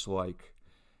and dislike.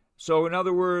 So, in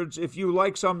other words, if you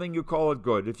like something, you call it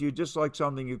good. If you dislike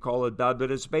something, you call it bad.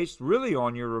 But it's based really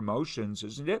on your emotions,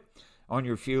 isn't it? On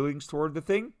your feelings toward the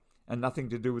thing, and nothing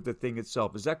to do with the thing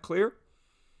itself. Is that clear?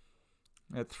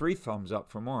 3 thumbs up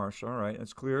from Marsh. All right,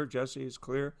 that's clear. Jesse, is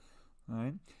clear. All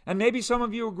right. And maybe some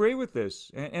of you agree with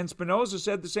this. And Spinoza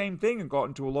said the same thing and got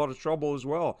into a lot of trouble as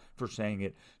well for saying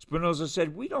it. Spinoza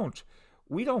said, we don't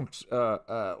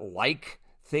like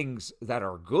things that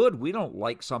are good. We don't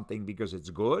like something because it's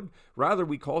good. Rather,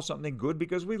 we call something good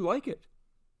because we like it.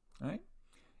 Right?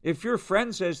 If your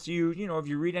friend says to you, did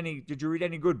you read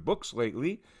any good books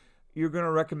lately? You're going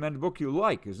to recommend a book you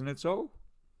like, isn't it so?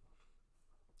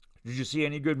 Did you see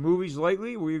any good movies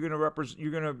lately? Well,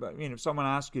 if someone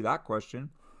asks you that question,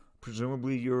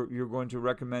 presumably you're going to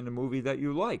recommend a movie that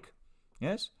you like.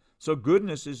 Yes? So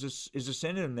goodness is a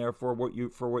synonym there for what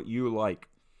you like.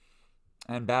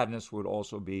 And badness would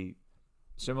also be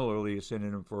similarly a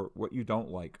synonym for what you don't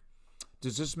like.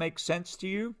 Does this make sense to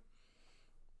you?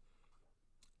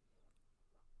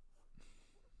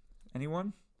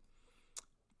 Anyone?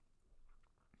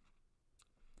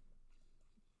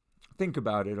 Think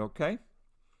about it, okay?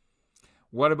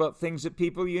 What about things that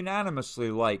people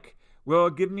unanimously like? Well,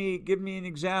 give me an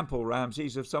example,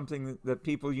 Ramses, of something that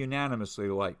people unanimously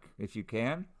like, if you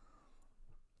can.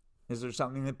 Is there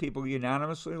something that people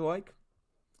unanimously like?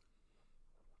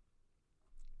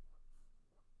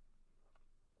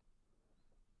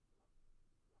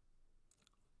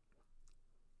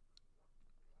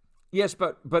 Yes,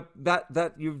 but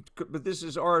this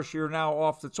is Arsh. You're now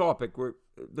off the topic.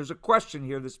 There's a question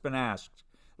here that's been asked.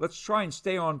 Let's try and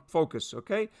stay on focus,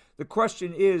 okay? The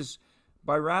question is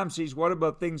by Ramses, what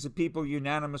about things that people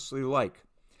unanimously like?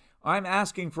 I'm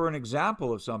asking for an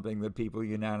example of something that people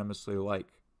unanimously like.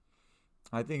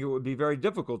 I think it would be very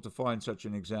difficult to find such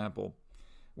an example.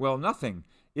 Well, nothing.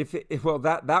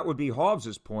 That would be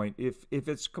Hobbes's point. If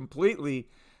it's completely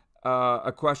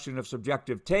a question of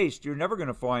subjective taste, you're never going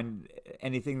to find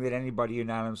anything that anybody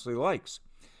unanimously likes.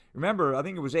 Remember, I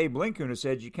think it was Abe Lincoln who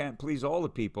said you can't please all the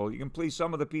people. You can please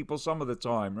some of the people some of the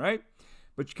time, right?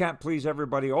 But you can't please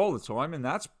everybody all the time, and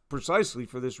that's precisely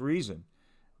for this reason.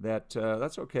 That's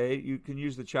okay. You can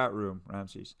use the chat room,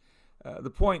 Ramses. The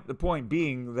point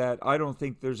being that I don't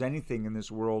think there's anything in this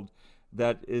world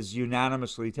that is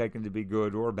unanimously taken to be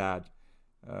good or bad.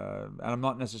 And I'm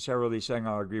not necessarily saying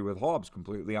I agree with Hobbes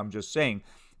completely. I'm just saying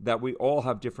that we all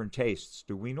have different tastes.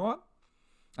 Do we not?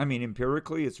 I mean,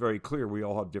 empirically, it's very clear we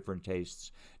all have different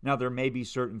tastes. Now, there may be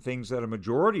certain things that a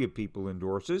majority of people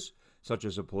endorses, such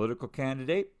as a political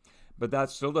candidate, but that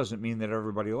still doesn't mean that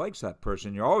everybody likes that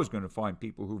person. You're always going to find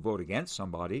people who vote against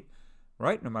somebody,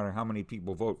 right? No matter how many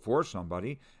people vote for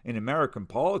somebody. In American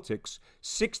politics,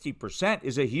 60%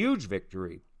 is a huge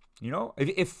victory.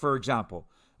 If for example,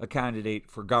 a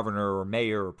candidate for governor or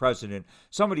mayor or president,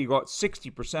 somebody who got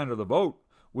 60% of the vote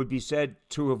would be said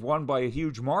to have won by a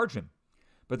huge margin.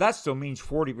 But that still means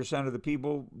 40% of the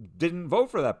people didn't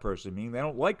vote for that person, meaning they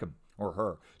don't like him or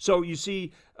her. So you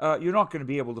see, you're not going to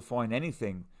be able to find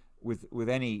anything with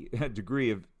any degree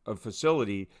of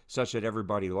facility such that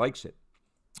everybody likes it.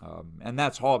 And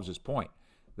that's Hobbes's point,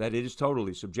 that it is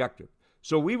totally subjective.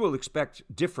 So we will expect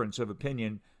difference of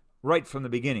opinion right from the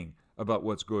beginning about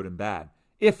what's good and bad.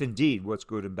 If indeed what's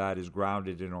good and bad is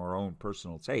grounded in our own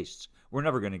personal tastes, we're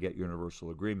never going to get universal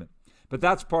agreement. But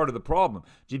that's part of the problem.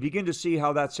 Do you begin to see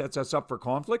how that sets us up for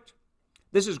conflict?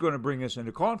 This is going to bring us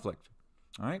into conflict.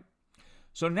 All right?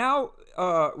 So now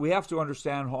we have to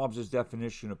understand Hobbes'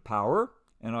 definition of power.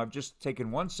 And I've just taken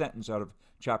one sentence out of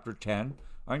chapter 10.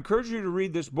 I encourage you to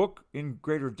read this book in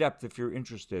greater depth if you're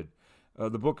interested.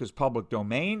 The book is public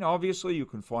domain, obviously. You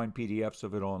can find PDFs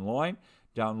of it online.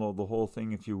 Download the whole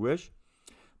thing if you wish.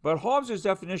 But Hobbes'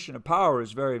 definition of power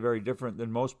is very, very different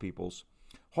than most people's.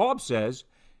 Hobbes says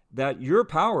that your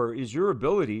power is your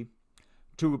ability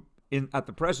to, at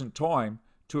the present time,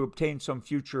 to obtain some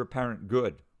future apparent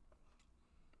good.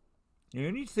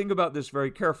 You need to think about this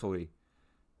very carefully.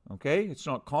 Okay? It's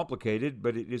not complicated,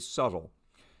 but it is subtle.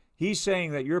 He's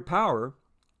saying that your power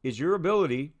is your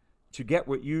ability to get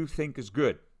what you think is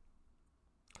good.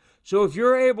 So if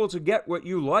you're able to get what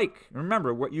you like,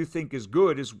 remember, what you think is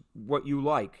good is what you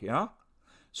like, yeah?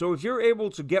 So if you're able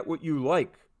to get what you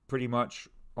like pretty much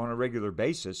on a regular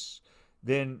basis,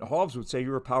 then Hobbes would say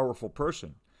you're a powerful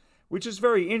person. which is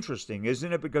very interesting,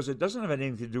 isn't it? Because it doesn't have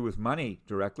anything to do with money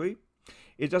directly.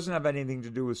 It doesn't have anything to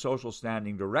do with social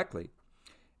standing directly.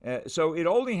 So it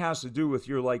only has to do with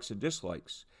your likes and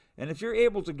dislikes. And if you're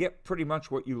able to get pretty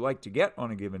much what you like to get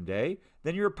on a given day,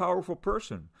 then you're a powerful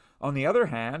person. On the other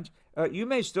hand, you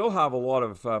may still have a lot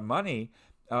of money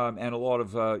and a lot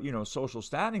of social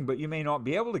standing, but you may not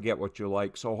be able to get what you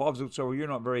like. So Hobbes would say, well, you're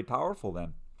not very powerful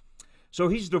then. So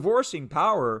he's divorcing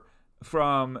power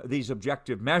from these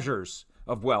objective measures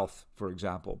of wealth, for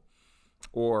example,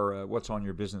 or what's on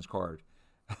your business card.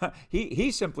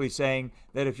 He's simply saying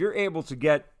that if you're able to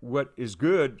get what is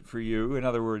good for you, in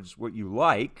other words, what you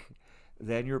like,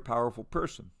 then you're a powerful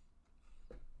person.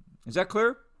 Is that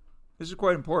clear? This is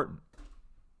quite important.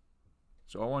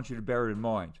 So I want you to bear it in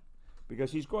mind,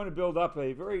 because he's going to build up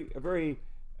a very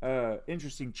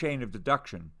interesting chain of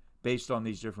deduction based on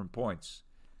these different points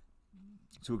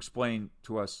to explain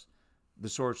to us the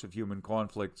source of human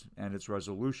conflict and its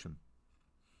resolution.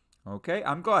 Okay,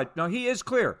 I'm glad. Now, he is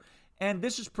clear. And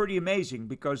this is pretty amazing,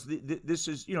 because this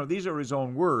is, these are his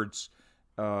own words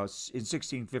in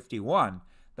 1651.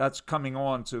 That's coming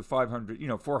on to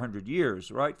 400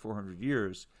 years, right? 400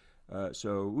 years.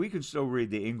 So we can still read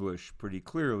the English pretty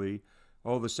clearly.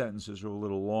 All the sentences are a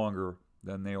little longer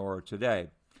than they are today.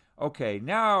 Okay,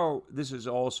 now this is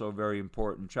also very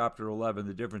important. Chapter 11,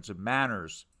 the difference of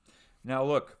manners. Now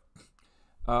look,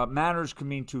 manners can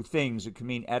mean two things. It can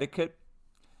mean etiquette,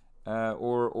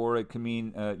 or it can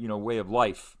mean, way of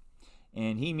life.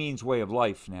 And he means way of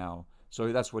life now.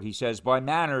 So that's what he says. By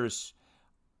manners,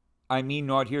 I mean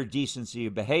not here decency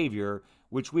of behavior,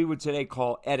 which we would today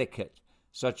call etiquette,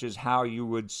 such as how you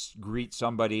would greet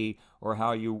somebody, or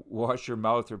how you wash your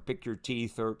mouth, or pick your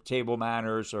teeth, or table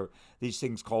manners, or these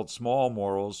things called small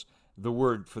morals. The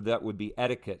word for that would be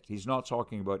etiquette. He's not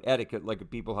talking about etiquette like if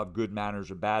people have good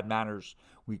manners or bad manners.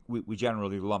 We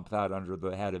generally lump that under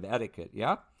the head of etiquette,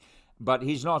 yeah? But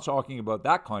he's not talking about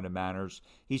that kind of manners.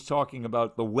 He's talking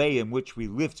about the way in which we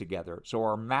live together. So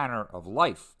our manner of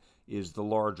life is the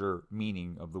larger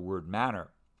meaning of the word manner.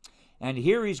 And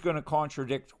here he's going to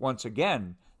contradict once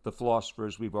again the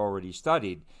philosophers we've already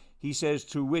studied. He says,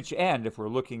 to which end, if we're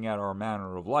looking at our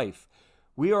manner of life,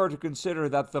 we are to consider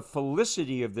that the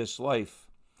felicity of this life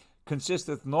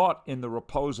consisteth not in the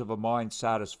repose of a mind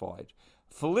satisfied.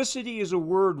 Felicity is a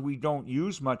word we don't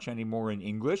use much anymore in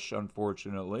English,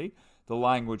 unfortunately. The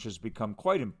language has become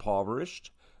quite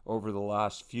impoverished over the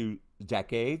last few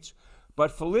decades.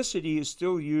 But felicity is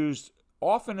still used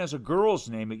often as a girl's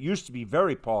name. It used to be a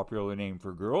very popular name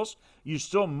for girls. You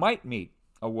still might meet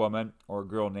a woman or a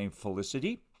girl named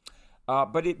Felicity,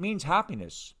 but it means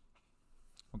happiness.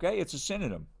 Okay, it's a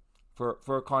synonym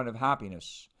for a kind of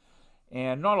happiness.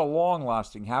 And not a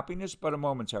long-lasting happiness, but a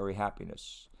momentary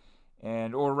happiness.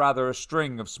 Or rather a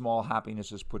string of small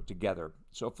happinesses put together.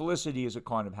 So felicity is a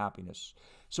kind of happiness.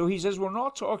 So he says we're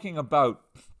not talking about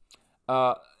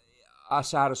a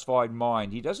satisfied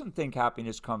mind. He doesn't think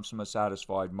happiness comes from a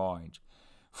satisfied mind.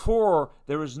 For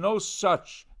there is no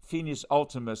such finis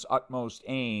ultimus, utmost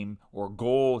aim, or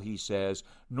goal, he says,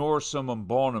 nor summum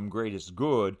bonum, greatest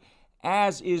good,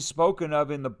 as is spoken of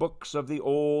in the books of the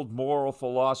old moral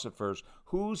philosophers.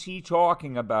 Who's he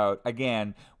talking about,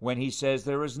 again, when he says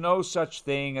there is no such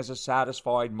thing as a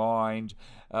satisfied mind,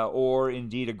 or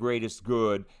indeed a greatest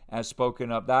good, as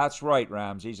spoken of? That's right,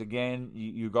 Ramses. Again,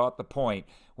 you got the point.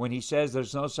 When he says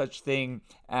there's no such thing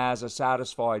as a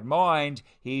satisfied mind,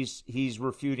 he's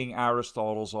refuting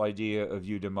Aristotle's idea of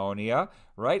eudaimonia,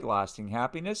 right, lasting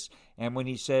happiness. And when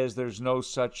he says there's no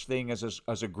such thing as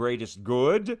a greatest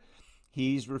good,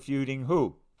 he's refuting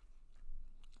who?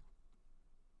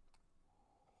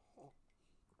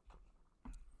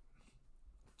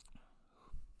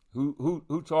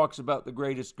 Who talks about the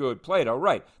greatest good? Plato,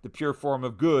 right. The pure form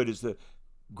of good is the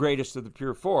greatest of the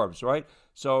pure forms, right?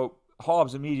 So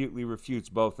Hobbes immediately refutes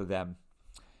both of them.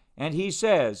 And he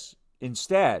says,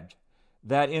 instead,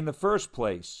 that in the first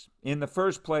place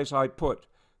I put,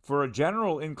 for a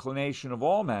general inclination of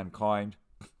all mankind.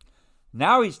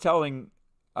 Now he's telling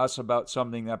us about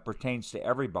something that pertains to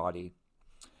everybody.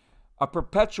 A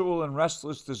perpetual and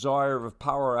restless desire of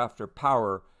power after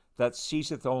power that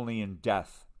ceaseth only in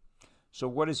death. So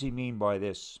what does he mean by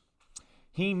this?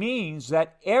 He means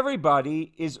that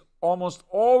everybody is almost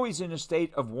always in a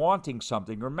state of wanting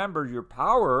something. Remember, your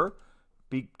power,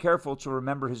 be careful to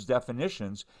remember his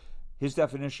definitions. His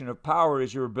definition of power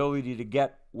is your ability to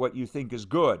get what you think is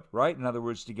good, right? In other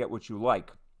words, to get what you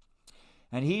like.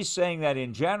 And he's saying that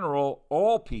in general,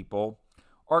 all people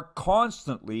are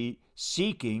constantly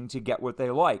seeking to get what they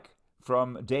like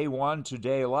from day one to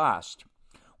day last.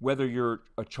 whether you're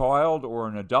a child or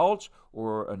an adult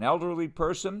or an elderly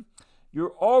person,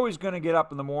 you're always going to get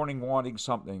up in the morning wanting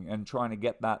something and trying to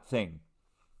get that thing.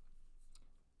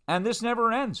 And this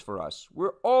never ends for us.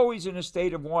 We're always in a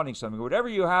state of wanting something. Whatever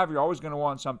you have, you're always going to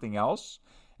want something else.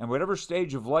 And whatever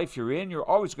stage of life you're in, you're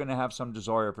always going to have some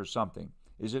desire for something.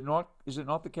 Is it not? Is it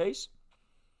not the case?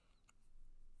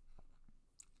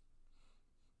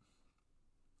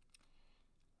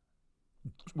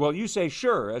 Well, you say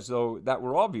sure, as though that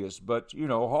were obvious, but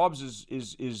Hobbes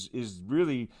is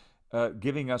really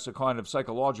giving us a kind of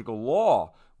psychological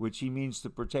law, which he means to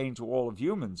pertain to all of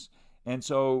humans. And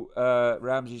so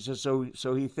Ramses says,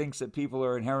 so he thinks that people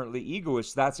are inherently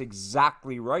egoists. That's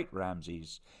exactly right,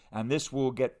 Ramses. And this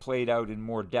will get played out in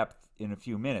more depth in a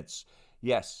few minutes.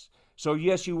 Yes. So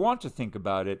yes, you want to think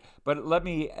about it, but let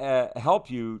me help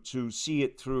you to see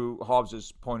it through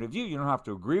Hobbes's point of view. You don't have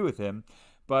to agree with him,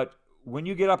 but when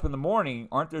you get up in the morning,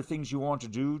 aren't there things you want to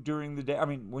do during the day? I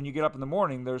mean, when you get up in the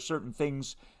morning, there are certain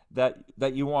things that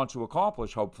you want to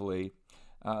accomplish, hopefully.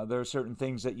 There are certain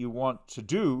things that you want to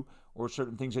do or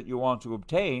certain things that you want to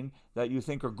obtain that you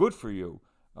think are good for you,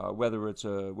 whether it's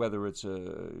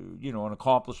an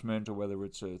accomplishment, or whether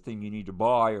it's a thing you need to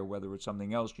buy, or whether it's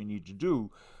something else you need to do.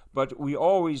 But we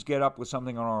always get up with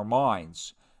something on our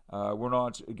minds. We're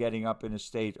not getting up in a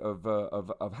state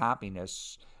of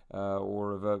happiness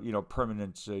or of a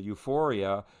permanent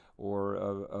euphoria, or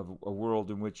of a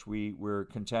world in which we're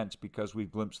content because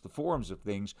we've glimpsed the forms of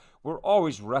things. We're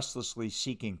always restlessly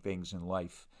seeking things in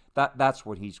life. That's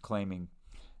what he's claiming.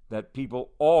 That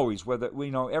people always,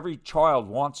 every child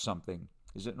wants something.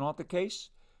 Is it not the case?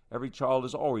 Every child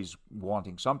is always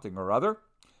wanting something or other,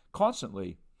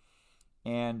 constantly.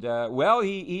 And,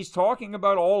 he's talking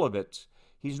about all of it.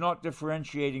 He's not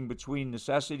differentiating between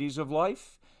necessities of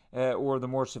life or the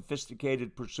more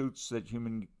sophisticated pursuits that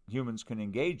humans can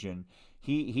engage in.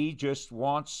 He just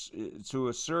wants to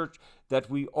assert that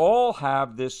we all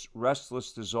have this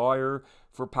restless desire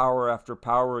for power after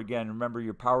power. Again, remember,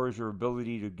 your power is your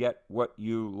ability to get what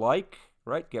you like,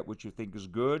 right? Get what you think is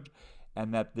good,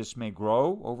 and that this may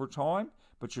grow over time,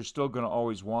 but you're still going to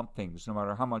always want things. No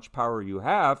matter how much power you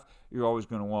have, you're always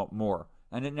going to want more.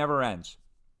 And it never ends.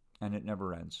 And it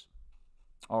never ends.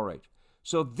 All right.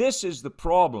 So this is the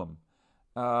problem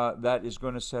that is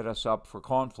going to set us up for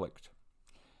conflict.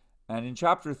 And in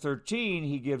chapter 13,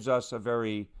 he gives us a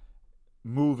very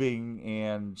moving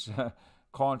and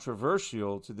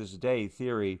controversial to this day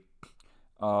theory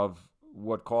of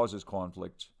what causes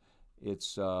conflict.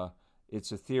 It's a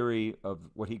theory of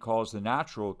what he calls the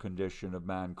natural condition of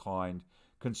mankind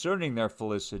concerning their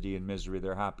felicity and misery,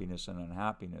 their happiness and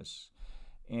unhappiness.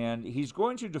 And he's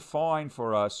going to define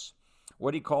for us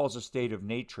what he calls a state of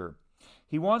nature.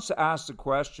 He wants to ask the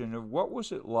question of what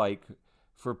was it like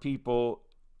for people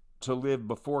to live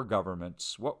before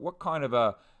governments? What kind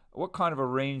of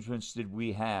arrangements did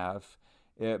we have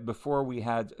before we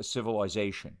had a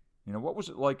civilization? What was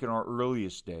it like in our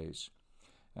earliest days?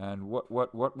 And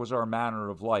what was our manner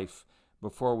of life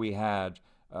before we had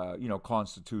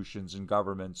constitutions and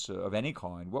governments of any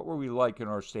kind? What were we like in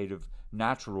our state of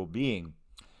natural being?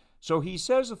 So he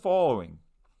says the following,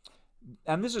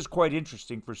 and this is quite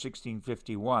interesting for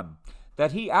 1651,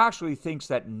 that he actually thinks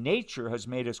that nature has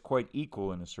made us quite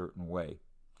equal in a certain way.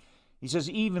 He says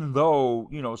even though,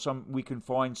 we can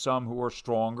find some who are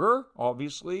stronger,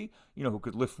 obviously, who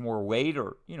could lift more weight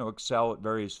or, excel at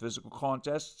various physical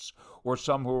contests, or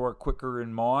some who are quicker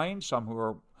in mind, some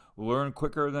who learn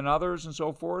quicker than others and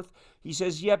so forth. He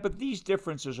says, but these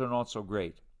differences are not so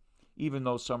great. Even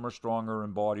though some are stronger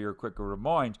in body or quicker in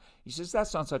mind, he says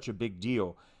that's not such a big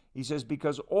deal. He says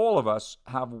because all of us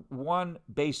have one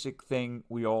basic thing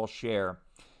we all share,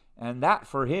 and that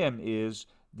for him is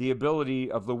the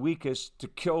ability of the weakest to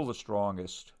kill the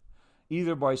strongest,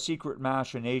 either by secret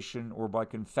machination or by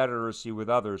confederacy with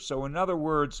others. So in other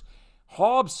words,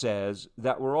 Hobbes says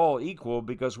that we're all equal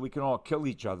because we can all kill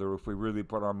each other if we really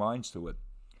put our minds to it.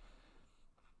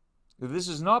 This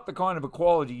is not the kind of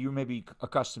equality you may be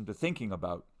accustomed to thinking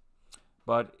about.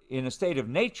 But in a state of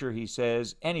nature, he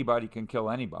says, anybody can kill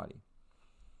anybody.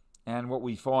 And what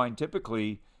we find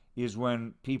typically is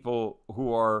when people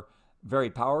who are very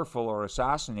powerful are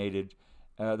assassinated,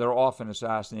 they're often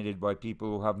assassinated by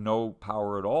people who have no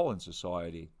power at all in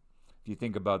society. If you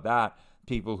think about that,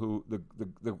 people who,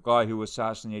 the guy who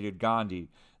assassinated Gandhi,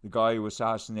 the guy who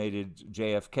assassinated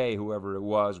JFK, whoever it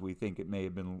was, we think it may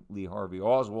have been Lee Harvey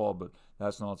Oswald, but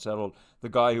that's not settled. The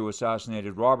guy who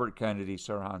assassinated Robert Kennedy,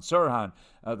 Sirhan,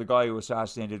 the guy who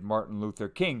assassinated Martin Luther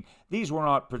King, these were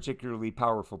not particularly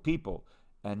powerful people,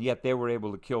 and yet they were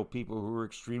able to kill people who were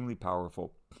extremely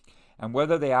powerful. And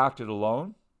whether they acted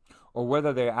alone, or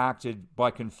whether they acted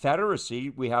by confederacy.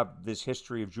 We have this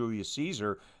history of Julius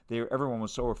Caesar. Everyone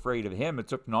was so afraid of him, it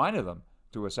took 9 of them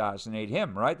to assassinate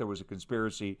him, right? There was a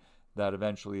conspiracy that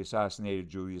eventually assassinated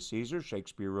Julius Caesar.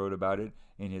 Shakespeare wrote about it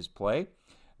in his play,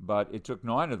 but it took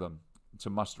 9 of them to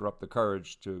muster up the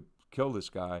courage to kill this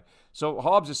guy. So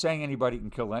Hobbes is saying anybody can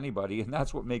kill anybody, and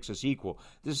that's what makes us equal.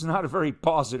 This is not a very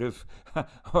positive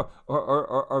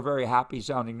or very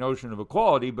happy-sounding notion of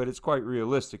equality, but it's quite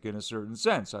realistic in a certain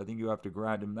sense. I think you have to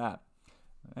grant him that.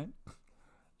 Right?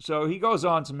 So he goes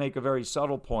on to make a very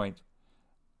subtle point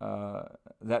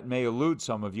that may elude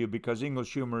some of you, because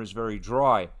English humor is very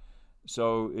dry.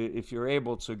 So if you're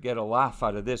able to get a laugh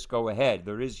out of this, go ahead.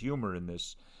 There is humor in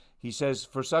this. He says,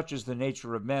 "For such is the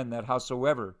nature of men, that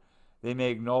howsoever they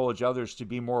may acknowledge others to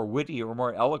be more witty or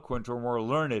more eloquent or more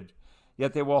learned,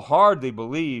 yet they will hardly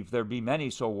believe there be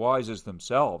many so wise as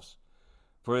themselves,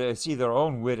 for they see their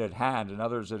own wit at hand and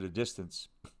others at a distance.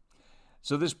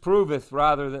 So this proveth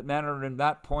rather that men are in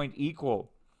that point equal,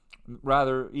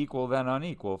 rather equal than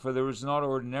unequal, for there is not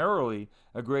ordinarily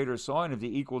a greater sign of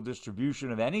the equal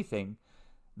distribution of anything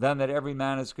than that every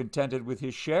man is contented with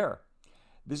his share."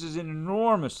 This is an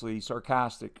enormously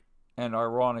sarcastic and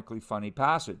ironically funny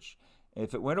passage.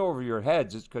 If it went over your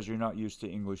heads, it's because you're not used to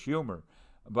English humor.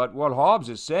 But what Hobbes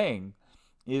is saying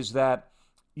is that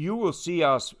you will see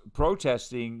us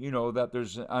protesting, that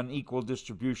there's an unequal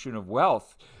distribution of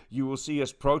wealth. You will see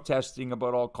us protesting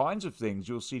about all kinds of things.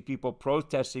 You'll see people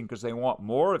protesting because they want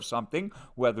more of something,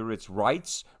 whether it's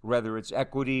rights, whether it's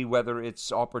equity, whether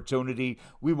it's opportunity.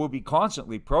 We will be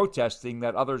constantly protesting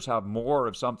that others have more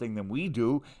of something than we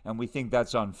do, and we think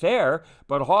that's unfair.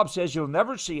 But Hobbes says you'll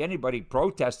never see anybody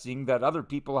protesting that other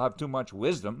people have too much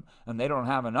wisdom and they don't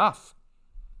have enough.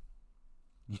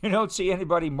 You don't see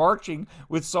anybody marching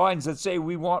with signs that say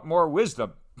we want more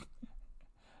wisdom.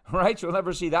 Right? You'll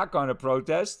never see that kind of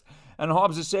protest. And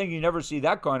Hobbes is saying you never see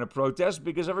that kind of protest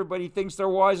because everybody thinks they're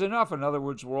wise enough. In other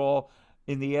words, we're all,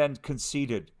 in the end,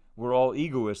 conceited. We're all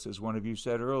egoists, as one of you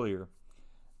said earlier.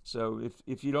 So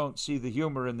if you don't see the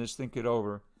humor in this, think it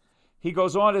over. He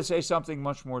goes on to say something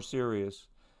much more serious,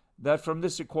 that from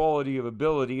this equality of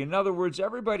ability, in other words,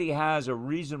 everybody has a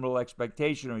reasonable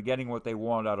expectation of getting what they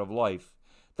want out of life.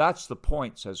 That's the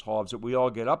point, says Hobbes, that we all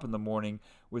get up in the morning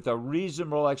with a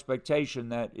reasonable expectation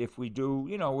that if we do,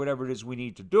 whatever it is we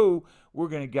need to do, we're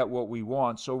going to get what we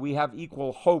want. So we have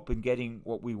equal hope in getting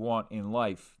what we want in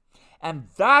life. And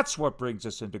that's what brings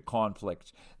us into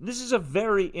conflict. This is a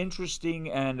very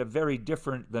interesting and a very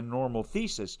different than normal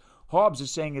thesis. Hobbes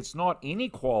is saying it's not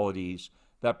inequalities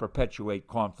that perpetuate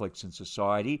conflicts in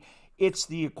society. It's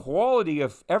the equality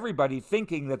of everybody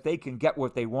thinking that they can get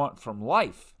what they want from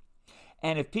life.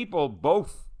 And if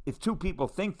two people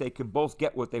think they can both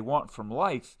get what they want from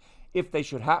life, if they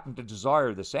should happen to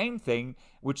desire the same thing,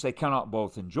 which they cannot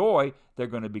both enjoy, they're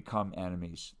going to become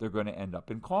enemies. They're going to end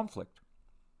up in conflict.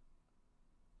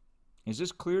 Is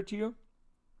this clear to you?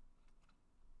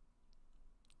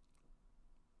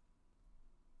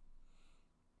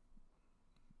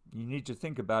 You need to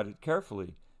think about it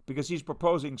carefully, because he's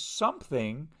proposing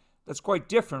something that's quite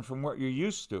different from what you're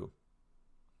used to.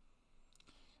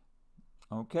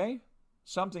 Okay?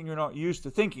 Something you're not used to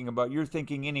thinking about. You're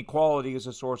thinking inequality is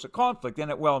a source of conflict, and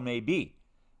it well may be.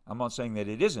 I'm not saying that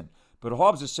it isn't. But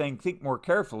Hobbes is saying think more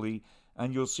carefully,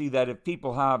 and you'll see that if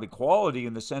people have equality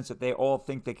in the sense that they all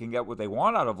think they can get what they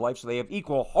want out of life, so they have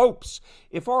equal hopes.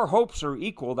 If our hopes are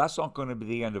equal, that's not going to be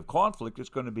the end of conflict. It's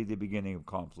going to be the beginning of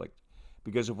conflict.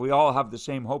 Because if we all have the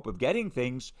same hope of getting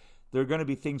things, there are going to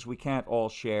be things we can't all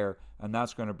share, and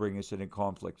that's going to bring us into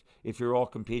conflict. If you're all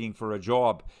competing for a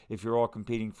job, if you're all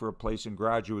competing for a place in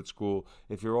graduate school,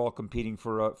 if you're all competing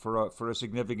for a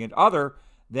significant other,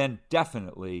 then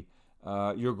definitely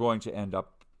you're going to end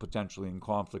up potentially in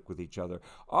conflict with each other.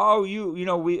 Oh,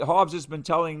 Hobbes has been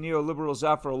telling neoliberals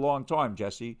that for a long time,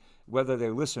 Jesse. Whether they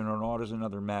listen or not is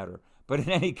another matter. But in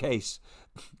any case,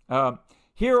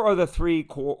 here are the 3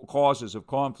 causes of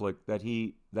conflict that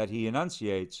he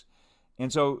enunciates.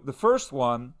 And so the first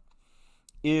one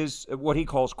is what he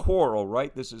calls quarrel,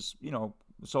 right? This is,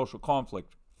 social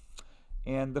conflict.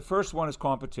 And the first one is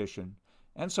competition.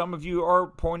 And some of you are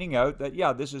pointing out that,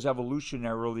 this is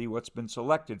evolutionarily what's been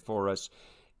selected for us.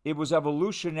 It was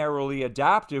evolutionarily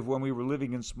adaptive when we were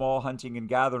living in small hunting and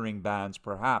gathering bands,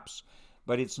 perhaps.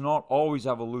 But it's not always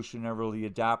evolutionarily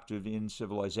adaptive in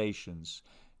civilizations.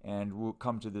 And we'll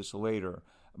come to this later.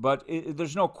 But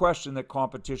there's no question that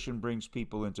competition brings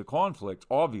people into conflict,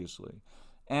 obviously.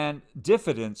 And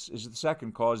diffidence is the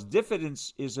second cause.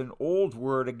 Diffidence is an old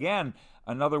word, again,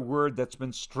 another word that's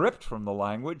been stripped from the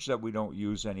language that we don't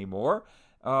use anymore.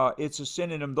 It's a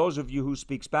synonym. Those of you who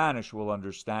speak Spanish will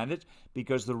understand it,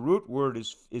 because the root word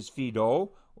is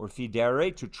fido, or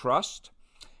fidere, to trust,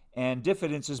 and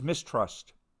diffidence is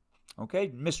mistrust.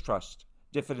 Okay, mistrust.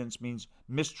 Diffidence means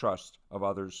mistrust of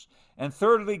others. And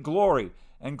thirdly, glory.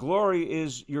 And glory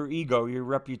is your ego, your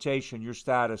reputation, your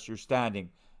status, your standing,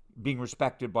 being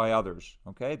respected by others.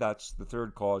 Okay, that's the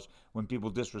third cause. When people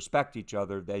disrespect each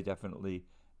other, they definitely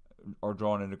are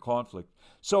drawn into conflict.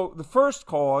 So the first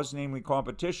cause, namely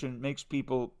competition, makes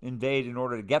people invade in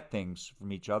order to get things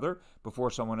from each other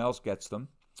before someone else gets them.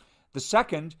 The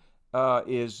second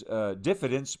is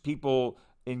diffidence. People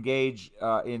engage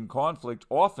in conflict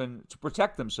often to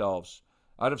protect themselves,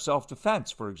 out of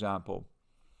self-defense, for example.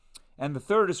 And the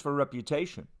third is for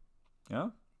reputation. Yeah?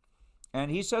 And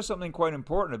he says something quite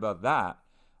important about that.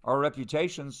 Our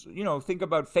reputations, think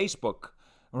about Facebook,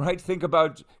 right? Think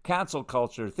about cancel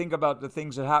culture. Think about the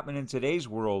things that happen in today's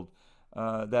world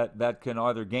that can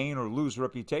either gain or lose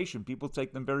reputation. People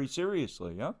take them very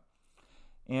seriously, yeah?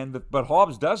 But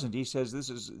Hobbes doesn't. He says this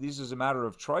is a matter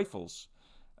of trifles.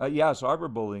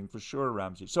 Cyberbullying for sure,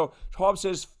 Ramsey. So Hobbes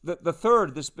says that the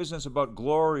third, this business about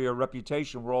glory or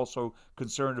reputation, we're also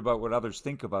concerned about what others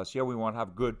think of us. Yeah, we want to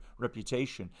have good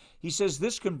reputation. He says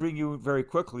this can bring you very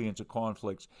quickly into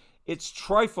conflicts. It's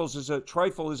trifles.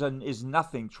 Trifle is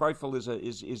nothing. Trifle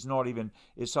is not even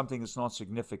is something that's not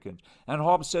significant. And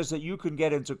Hobbes says that you can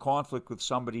get into conflict with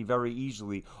somebody very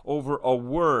easily over a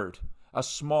word, a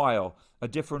smile, a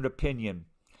different opinion,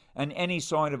 and any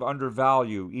sign of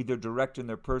undervalue, either direct in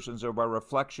their persons or by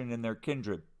reflection in their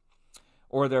kindred,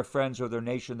 or their friends, or their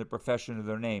nation, the profession of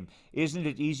their name. Isn't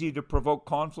it easy to provoke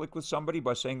conflict with somebody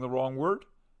by saying the wrong word?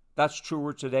 That's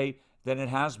truer today than it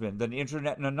has been. The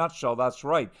internet in a nutshell, that's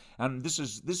right. And this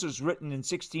is written in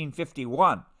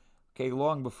 1651, okay,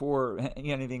 long before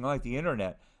anything like the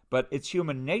internet. But it's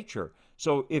human nature.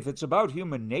 So if it's about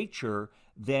human nature,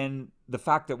 then the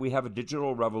fact that we have a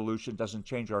digital revolution doesn't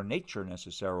change our nature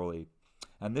necessarily.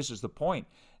 And this is the point,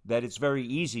 that it's very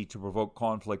easy to provoke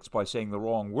conflicts by saying the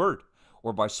wrong word,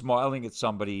 or by smiling at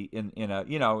somebody in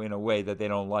a way that they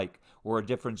don't like, or a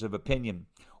difference of opinion,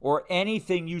 or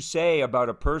anything you say about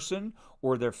a person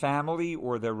or their family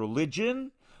or their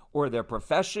religion or their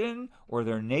profession or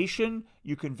their nation.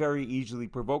 You can very easily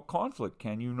provoke conflict,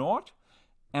 can you not?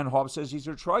 And Hobbes says these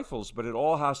are trifles, but it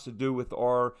all has to do with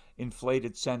our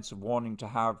inflated sense of wanting to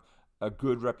have a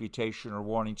good reputation or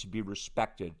wanting to be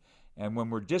respected. And when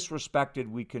we're disrespected,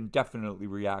 we can definitely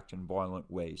react in violent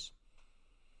ways.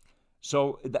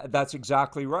 So that's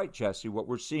exactly right, Jesse. What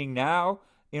we're seeing now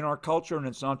in our culture, and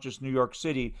it's not just New York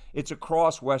City, it's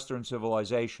across Western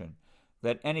civilization,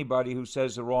 that anybody who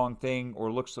says the wrong thing or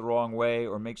looks the wrong way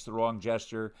or makes the wrong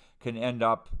gesture can end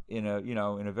up in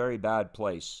a very bad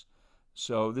place.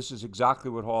 So this is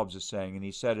exactly what Hobbes is saying, and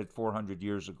he said it 400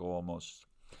 years ago almost.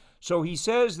 So he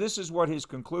says this is what his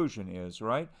conclusion is,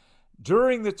 right?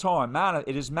 During the time,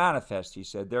 it is manifest, he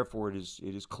said, therefore it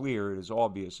is clear, it is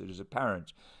obvious, it is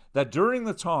apparent, that during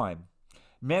the time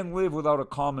men live without a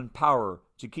common power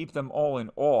to keep them all in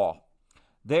awe,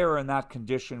 they are in that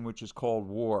condition which is called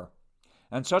war.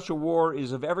 And such a war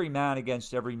is of every man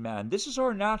against every man. This is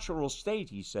our natural state,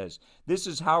 he says. This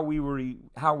is how we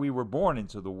were born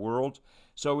into the world.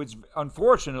 So it's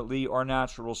unfortunately our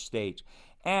natural state.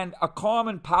 And a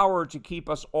common power to keep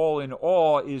us all in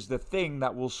awe is the thing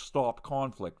that will stop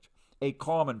conflict. A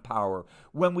common power.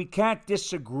 When we can't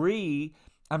agree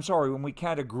on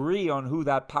who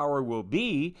that power will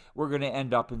be, we're going to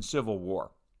end up in civil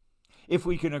war. If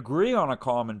we can agree on a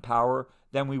common power,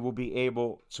 then we will be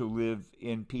able to live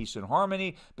in peace and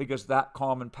harmony, because that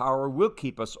common power will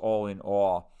keep us all in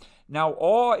awe. Now,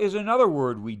 awe is another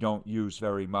word we don't use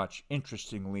very much,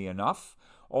 interestingly enough,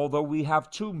 although we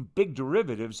have two big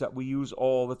derivatives that we use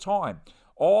all the time.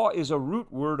 Awe is a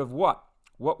root word of what?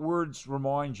 What words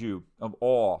remind you of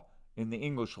awe in the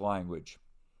English language?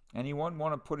 Anyone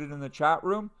want to put it in the chat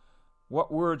room?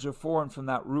 What words are formed from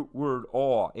that root word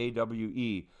awe,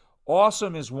 A-W-E?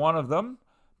 Awesome is one of them.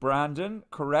 Brandon,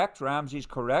 correct. Ramsey's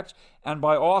correct. And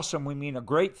by awesome, we mean a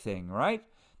great thing, right?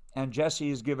 And Jesse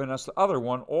has given us the other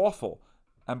one, awful.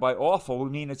 And by awful, we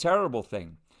mean a terrible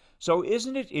thing. So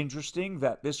isn't it interesting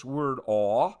that this word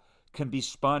awe can be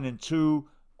spun in two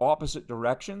opposite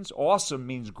directions? Awesome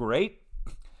means great,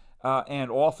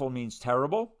 and awful means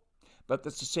terrible, but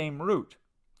that's the same root.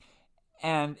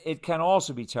 And it can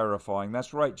also be terrifying.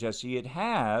 That's right, Jesse. It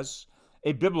has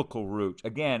a biblical root,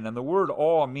 again, and the word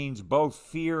awe means both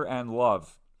fear and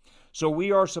love. So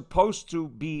we are supposed to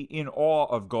be in awe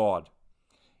of God.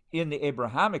 In the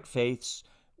Abrahamic faiths,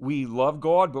 we love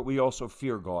God, but we also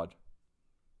fear God.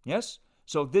 Yes?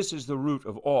 So this is the root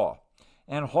of awe.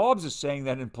 And Hobbes is saying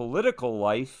that in political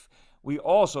life, we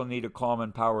also need a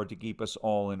common power to keep us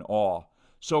all in awe.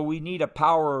 So we need a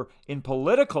power in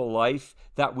political life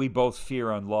that we both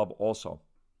fear and love also.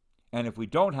 And if we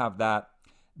don't have that,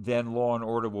 then law and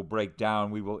order will break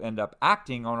down. We will end up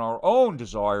acting on our own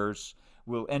desires.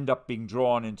 We'll end up being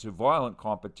drawn into violent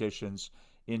competitions,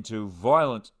 into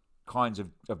violent kinds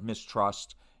of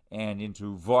mistrust, and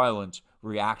into violent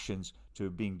reactions to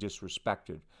being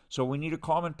disrespected. So we need a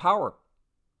common power.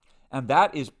 And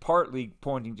that is partly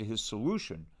pointing to his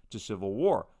solution to civil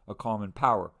war, a common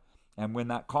power. And when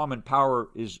that common power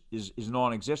is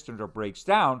non-existent or breaks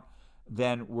down,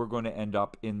 then we're going to end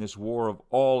up in this war of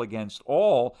all against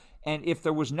all. And if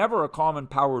there was never a common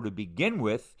power to begin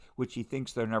with, which he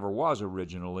thinks there never was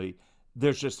originally,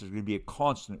 there's just going to be a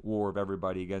constant war of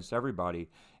everybody against everybody.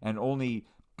 And only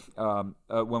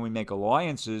when we make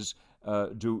alliances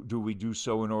do we do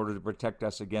so in order to protect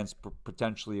us against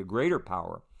potentially a greater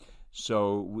power.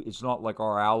 So it's not like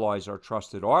our allies are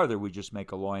trusted either. We just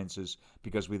make alliances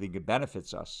because we think it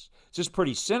benefits us. It's just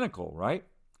pretty cynical, right?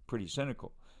 Pretty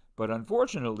cynical. But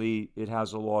unfortunately, it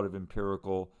has a lot of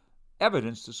empirical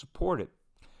evidence to support it.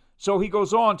 So he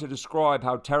goes on to describe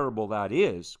how terrible that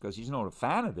is, because he's not a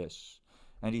fan of this.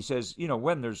 And he says,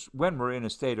 when we're in a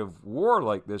state of war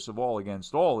like this, of all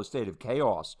against all, a state of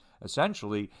chaos,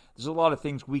 essentially, there's a lot of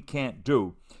things we can't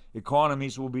do.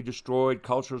 Economies will be destroyed,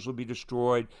 cultures will be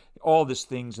destroyed, all these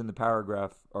things in the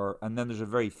paragraph and then there's a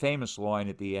very famous line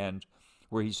at the end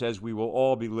where he says, we will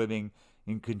all be living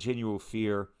in continual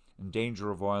fear and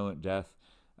danger of violent death,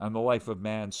 and the life of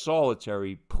man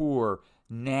solitary, poor,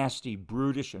 nasty,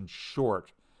 brutish, and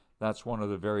short. That's one of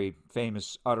the very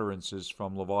famous utterances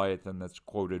from Leviathan that's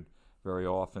quoted very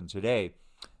often today,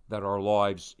 that our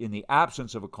lives, in the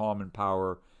absence of a common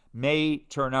power, may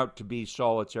turn out to be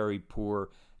solitary, poor,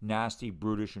 nasty,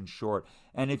 brutish, and short.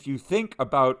 And if you think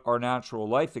about our natural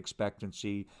life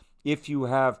expectancy, if you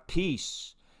have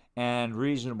peace and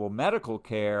reasonable medical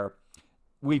care,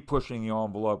 we're pushing the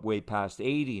envelope way past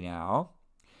 80 now.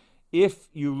 If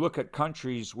you look at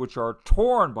countries which are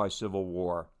torn by civil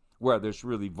war, where there's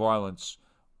really violence,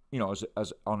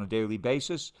 as on a daily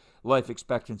basis, life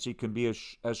expectancy can be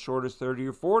as short as 30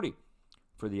 or 40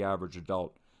 for the average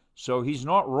adult. So he's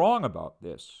not wrong about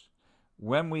this.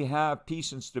 When we have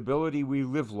peace and stability, we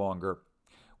live longer.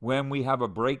 When we have a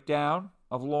breakdown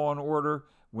of law and order,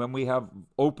 when we have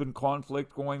open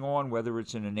conflict going on, whether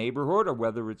it's in a neighborhood or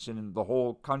whether it's in the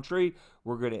whole country,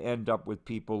 we're going to end up with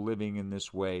people living in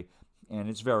this way, and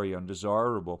it's very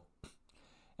undesirable.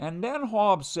 And then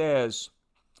Hobbes says,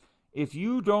 if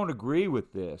you don't agree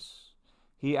with this,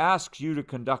 he asks you to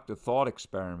conduct a thought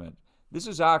experiment. This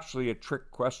is actually a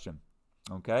trick question,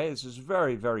 okay? This is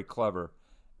very, very clever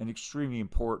and extremely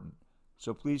important.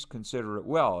 So please consider it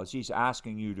well, as he's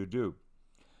asking you to do.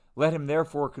 Let him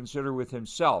therefore consider with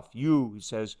himself. You, he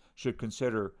says, should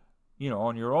consider,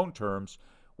 on your own terms.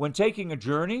 When taking a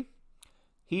journey,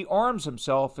 he arms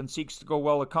himself and seeks to go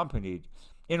well accompanied.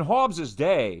 In Hobbes's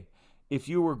day, if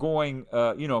you were going,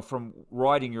 from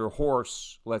riding your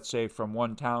horse, let's say, from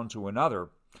one town to another,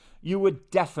 you would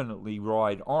definitely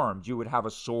ride armed. You would have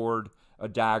a sword, a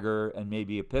dagger, and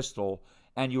maybe a pistol,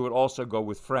 and you would also go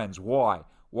with friends. Why?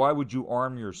 Why would you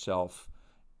arm yourself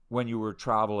when you were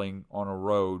traveling on a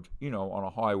road, on a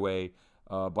highway,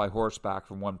 by horseback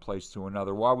from one place to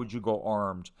another? Why would you go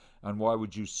armed, and why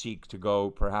would you seek to go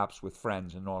perhaps with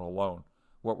friends and not alone?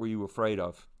 What were you afraid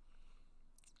of?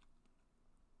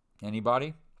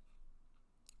 Anybody?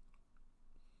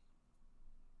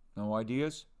 No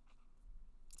ideas?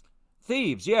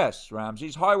 Thieves, yes,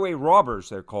 Ramses. Highway robbers,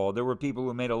 they're called. There were people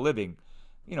who made a living,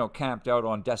 camped out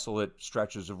on desolate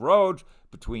stretches of road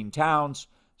between towns.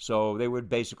 So they would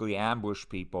basically ambush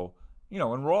people,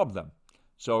 and rob them.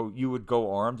 So you would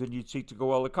go armed and you'd seek to go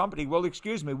well accompanied. Well,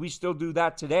 excuse me, we still do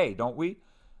that today, don't we?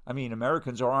 I mean,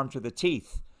 Americans are armed to the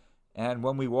teeth. And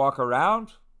when we walk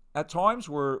around, at times,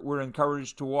 we're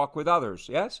encouraged to walk with others,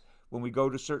 yes? When we go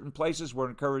to certain places, we're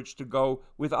encouraged to go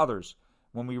with others.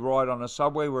 When we ride on a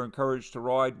subway, we're encouraged to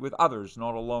ride with others,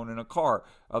 not alone in a car.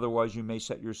 Otherwise, you may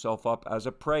set yourself up as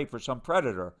a prey for some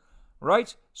predator,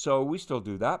 right? So we still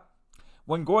do that.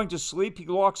 When going to sleep, he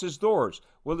locks his doors.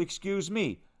 Well, excuse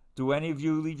me, do any of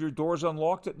you leave your doors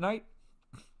unlocked at night?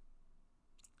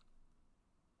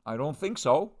 I don't think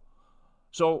so.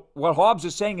 So what Hobbes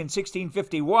is saying in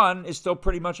 1651 is still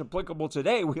pretty much applicable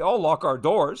today. We all lock our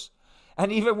doors.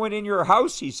 And even when in your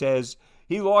house, he says,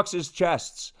 he locks his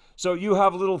chests. So you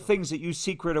have little things that you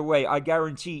secret away. I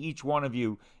guarantee each one of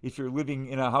you, if you're living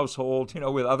in a household,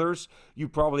 with others, you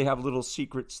probably have little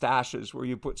secret stashes where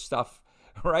you put stuff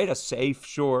right? A safe,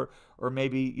 sure. Or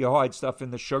maybe you hide stuff in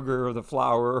the sugar or the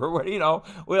flour or what,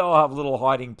 we all have little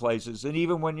hiding places. And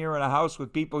even when you're in a house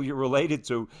with people you're related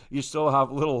to, you still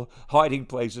have little hiding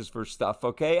places for stuff,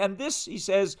 okay? And this, he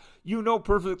says, you know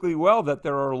perfectly well that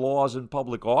there are laws and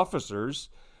public officers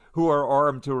who are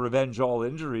armed to revenge all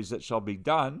injuries that shall be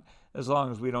done. As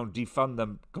long as we don't defund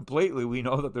them completely, we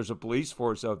know that there's a police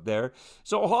force out there.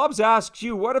 So Hobbes asks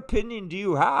you, what opinion do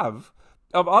you have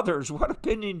of others? What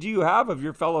opinion do you have of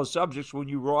your fellow subjects when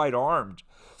you ride armed?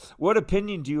 What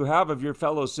opinion do you have of your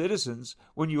fellow citizens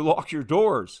when you lock your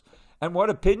doors? And what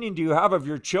opinion do you have of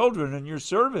your children and your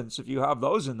servants, if you have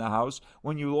those in the house,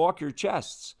 when you lock your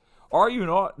chests? Are you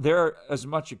not there as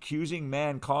much accusing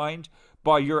mankind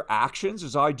by your actions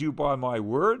as I do by my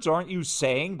words? Aren't you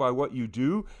saying by what you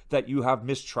do that you have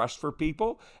mistrust for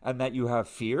people and that you have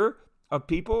fear of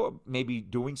people maybe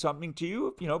doing something to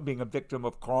you, being a victim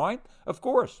of crime? Of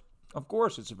course,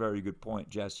 it's a very good point,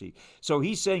 Jesse. So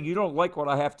he's saying you don't like what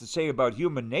I have to say about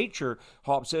human nature.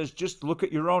 Hobbes says just look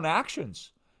at your own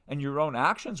actions. And your own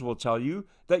actions will tell you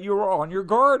that you're on your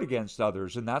guard against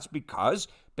others. And that's because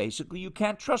basically you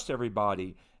can't trust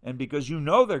everybody. And because there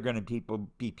are going to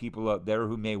be people out there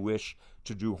who may wish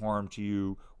to do harm to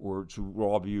you or to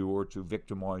rob you or to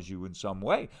victimize you in some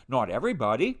way. Not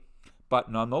everybody, but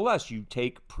nonetheless, you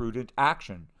take prudent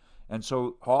action. And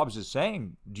so Hobbes is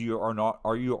saying,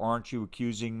 aren't you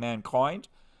accusing mankind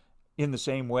in the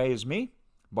same way as me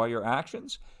by your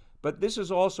actions? But this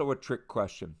is also a trick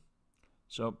question.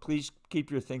 So please keep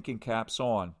your thinking caps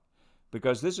on,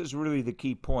 because this is really the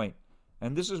key point.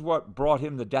 And this is what brought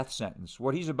him the death sentence.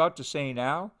 What he's about to say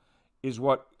now is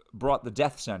what brought the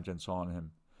death sentence on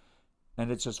him.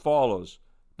 And it's as follows: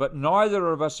 but neither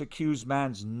of us accuse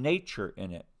man's nature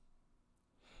in it.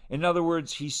 In other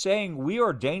words, he's saying we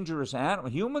are dangerous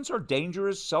animals. Humans are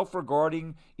dangerous,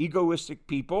 self-regarding, egoistic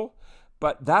people,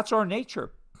 but that's our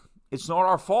nature. It's not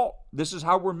our fault. This is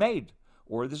how we're made,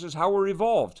 or this is how we're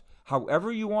evolved.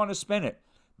 However you want to spin it.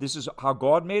 This is how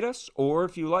God made us, or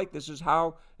if you like, this is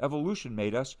how evolution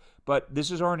made us, but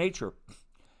this is our nature.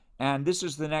 And this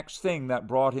is the next thing that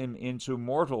brought him into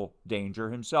mortal danger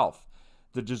himself.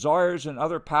 The desires and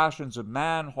other passions of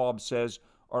man, Hobbes says,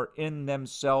 are in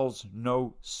themselves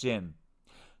no sin.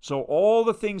 So all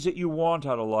the things that you want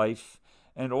out of life,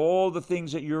 and all the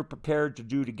things that you're prepared to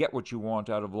do to get what you want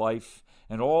out of life,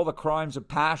 and all the crimes of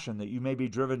passion that you may be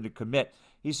driven to commit,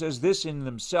 he says this in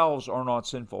themselves are not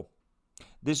sinful.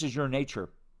 This is your nature.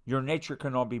 Your nature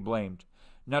cannot be blamed.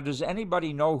 Now, does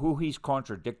anybody know who he's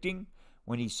contradicting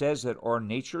when he says that our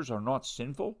natures are not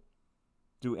sinful?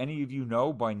 Do any of you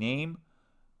know by name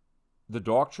the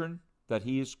doctrine that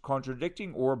he is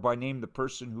contradicting, or by name the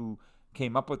person who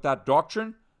came up with that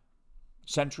doctrine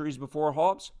centuries before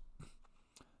Hobbes?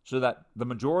 So that the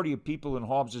majority of people in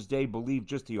Hobbes' day believed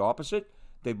just the opposite.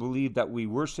 They believed that we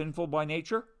were sinful by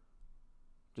nature.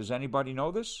 Does anybody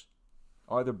know this?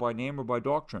 Either by name or by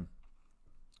doctrine.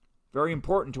 Very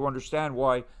important to understand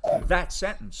why that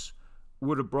sentence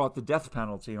would have brought the death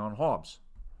penalty on Hobbes.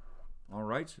 All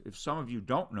right? If some of you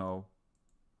don't know,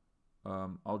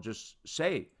 I'll just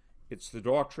say it's the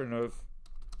doctrine of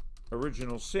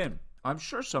original sin. I'm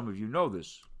sure some of you know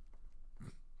this.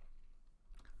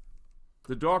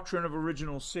 The doctrine of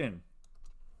original sin.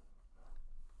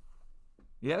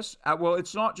 Yes? Well,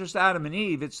 it's not just Adam and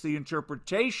Eve, it's the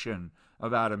interpretation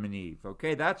of Adam and Eve.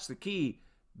 Okay, that's the key.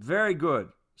 Very good.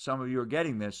 Some of you are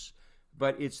getting this.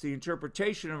 But it's the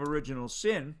interpretation of original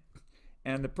sin,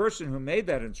 and the person who made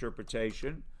that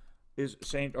interpretation is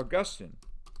St. Augustine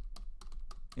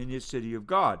in his City of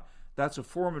God. That's a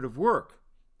formative work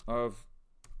of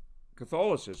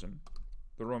Catholicism,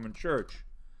 the Roman Church.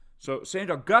 So St.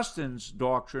 Augustine's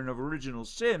doctrine of original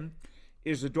sin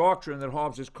is a doctrine that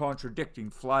Hobbes is contradicting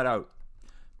flat out.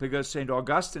 Because St.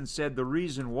 Augustine said the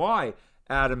reason why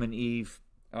Adam and Eve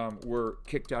were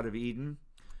kicked out of Eden,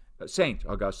 St.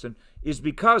 Augustine, is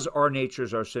because our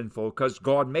natures are sinful, because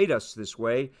God made us this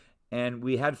way, and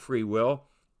we had free will,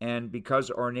 and because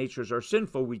our natures are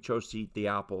sinful, we chose to eat the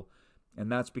apple.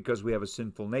 And that's because we have a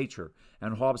sinful nature.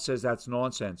 And Hobbes says that's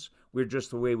nonsense. We're just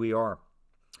the way we are.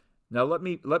 Now let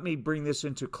me bring this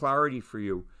into clarity for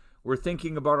you. We're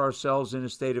thinking about ourselves in a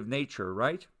state of nature,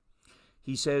 right?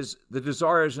 He says, the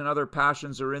desires and other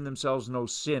passions are in themselves no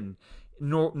sin,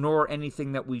 nor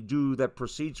anything that we do that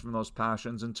proceeds from those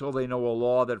passions until they know a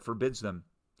law that forbids them,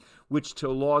 which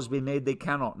till laws be made they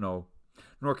cannot know,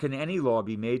 nor can any law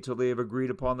be made till they have agreed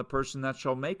upon the person that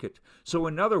shall make it. So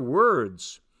in other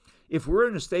words, if we're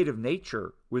in a state of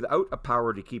nature without a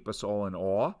power to keep us all in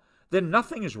awe, then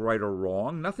nothing is right or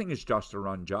wrong, nothing is just or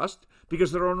unjust,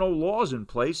 because there are no laws in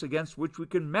place against which we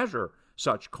can measure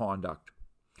such conduct.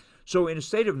 So in a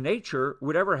state of nature,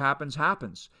 whatever happens,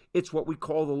 happens. It's what we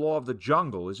call the law of the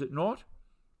jungle, is it not?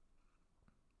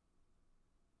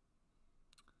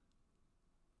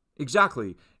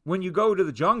 Exactly. When you go to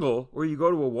the jungle or you go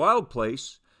to a wild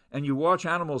place and you watch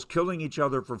animals killing each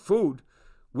other for food,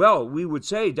 well, we would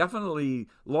say definitely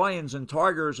lions and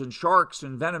tigers and sharks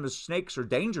and venomous snakes are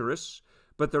dangerous,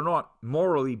 but they're not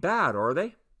morally bad, are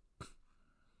they?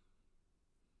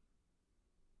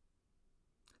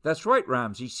 That's right,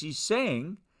 Ramses. He's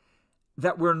saying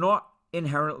that we're not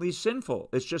inherently sinful.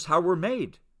 It's just how we're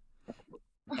made.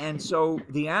 And so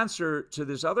the answer to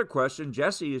this other question,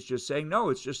 Jesse is just saying, no,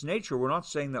 it's just nature. We're not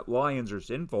saying that lions are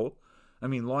sinful. I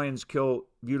mean, lions kill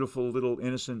beautiful little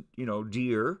innocent,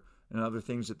 deer and other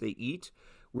things that they eat.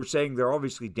 We're saying they're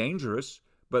obviously dangerous,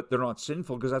 but they're not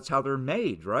sinful because that's how they're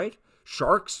made, right?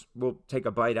 Sharks will take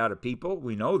a bite out of people.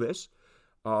 We know this.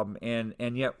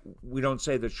 And yet we don't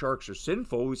say that sharks are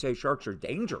sinful. We say sharks are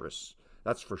dangerous.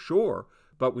 That's for sure.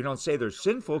 But we don't say they're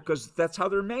sinful because that's how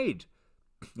they're made.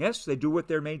 Yes, they do what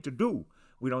they're made to do.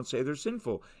 We don't say they're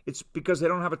sinful. It's because they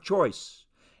don't have a choice.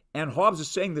 And Hobbes is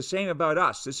saying the same about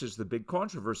us. This is the big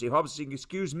controversy. Hobbes is saying,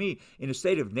 excuse me, in a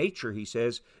state of nature, he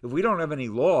says, if we don't have any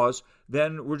laws,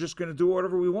 then we're just going to do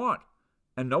whatever we want.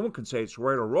 And no one can say it's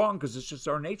right or wrong because it's just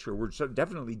our nature. We're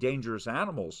definitely dangerous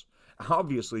animals,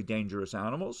 obviously dangerous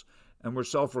animals, and we're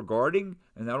self-regarding,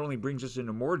 and that only brings us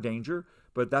into more danger,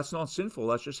 but that's not sinful.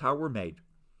 That's just how we're made.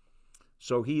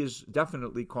 So he is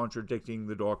definitely contradicting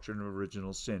the doctrine of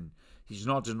original sin. He's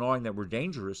not denying that we're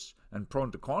dangerous and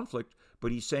prone to conflict,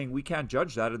 but he's saying we can't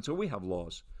judge that until we have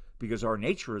laws, because our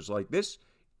nature is like this.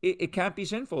 It can't be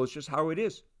sinful. It's just how it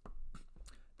is.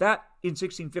 That, in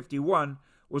 1651,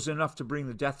 was enough to bring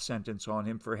the death sentence on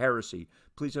him for heresy.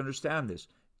 Please understand this.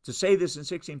 To say this in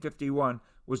 1651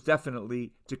 was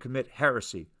definitely to commit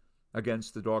heresy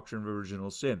against the doctrine of original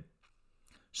sin.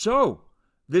 So,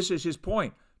 this is his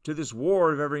point. To this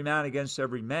war of every man against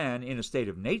every man in a state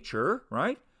of nature,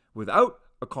 right, without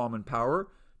a common power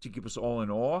to keep us all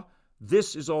in awe,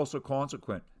 this is also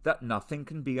consequent, that nothing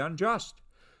can be unjust.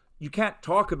 You can't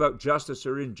talk about justice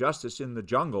or injustice in the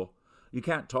jungle. You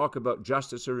can't talk about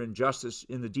justice or injustice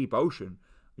in the deep ocean.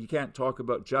 You can't talk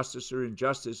about justice or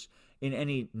injustice in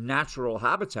any natural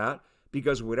habitat,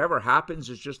 because whatever happens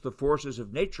is just the forces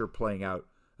of nature playing out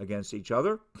against each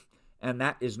other, and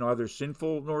that is neither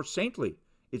sinful nor saintly.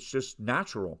 It's just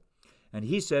natural. And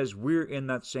he says we're in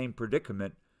that same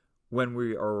predicament when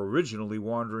we are originally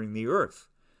wandering the earth,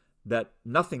 that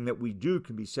nothing that we do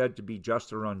can be said to be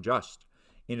just or unjust.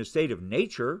 In a state of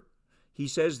nature, he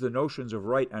says the notions of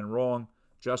right and wrong,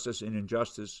 justice and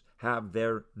injustice have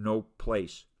there no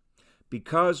place.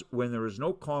 Because when there is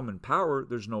no common power,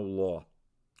 there's no law.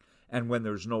 And when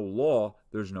there's no law,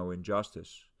 there's no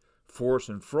injustice. Force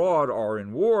and fraud are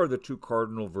in war the two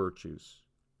cardinal virtues.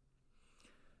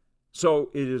 So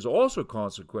it is also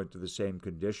consequent to the same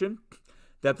condition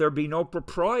that there be no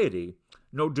propriety,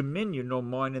 no dominion, no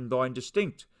mine and thine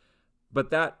distinct, but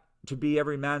that to be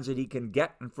every man's that he can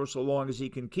get, and for so long as he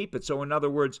can keep it. So in other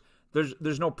words,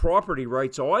 there's no property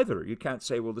rights either. You can't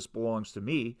say, well, this belongs to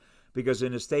me, because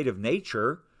in a state of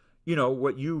nature,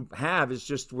 what you have is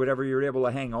just whatever you're able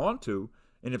to hang on to,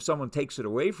 and if someone takes it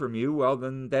away from you, well,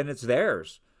 then it's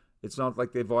theirs. It's not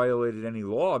like they violated any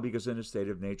law, because in a state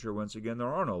of nature, once again,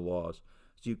 there are no laws.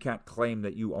 So you can't claim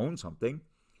that you own something,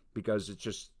 because it's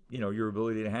just, your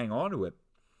ability to hang on to it.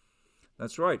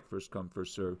 That's right, first come,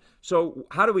 first serve. So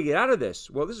how do we get out of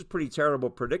this? Well, this is a pretty terrible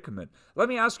predicament. Let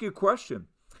me ask you a question.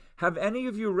 Have any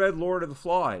of you read Lord of the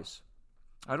Flies?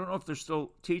 I don't know if they're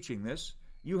still teaching this.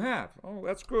 You have. Oh,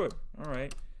 that's good. All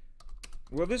right.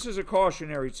 Well, this is a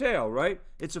cautionary tale, right?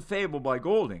 It's a fable by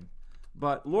Golding.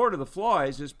 But Lord of the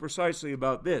Flies is precisely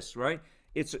about this, right?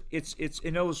 It's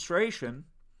an illustration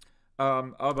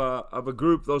of a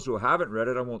group. Those who haven't read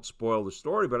it, I won't spoil the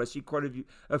story, but I see quite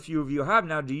a few of you have.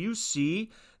 Now, do you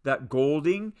see that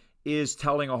Golding is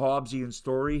telling a Hobbesian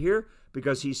story here?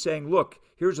 Because he's saying, look,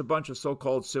 here's a bunch of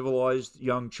so-called civilized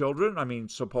young children. I mean,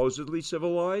 supposedly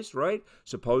civilized, right?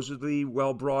 Supposedly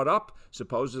well brought up,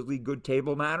 supposedly good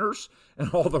table manners, and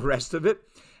all the rest of it.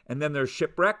 And then they're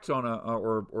shipwrecked on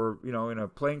in a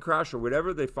plane crash or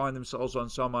whatever. They find themselves on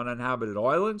some uninhabited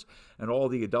island, and all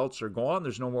the adults are gone.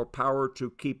 There's no more power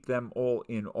to keep them all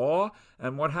in awe.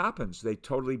 And what happens? They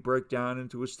totally break down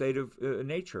into a state of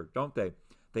nature, don't they?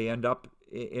 They end up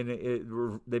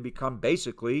they become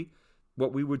basically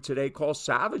what we would today call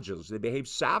savages. They behave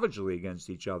savagely against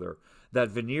each other. That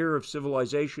veneer of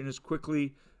civilization is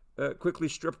quickly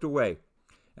stripped away,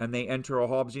 and they enter a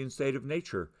Hobbesian state of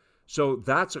nature. So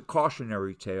that's a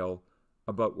cautionary tale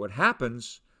about what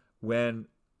happens when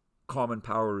common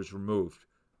power is removed,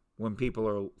 when people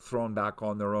are thrown back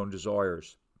on their own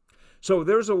desires. So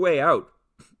there's a way out.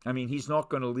 I mean, he's not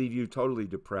going to leave you totally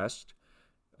depressed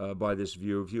by this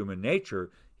view of human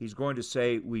nature. He's going to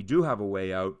say we do have a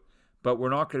way out, but we're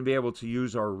not going to be able to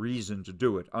use our reason to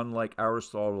do it. Unlike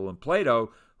Aristotle and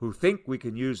Plato, who think we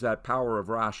can use that power of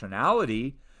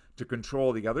rationality to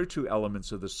control the other two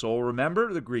elements of the soul.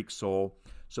 Remember the Greek soul.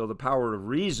 So the power of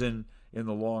reason in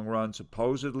the long run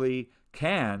supposedly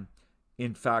can,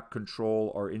 in fact,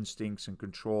 control our instincts and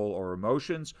control our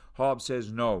emotions. Hobbes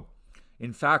says no.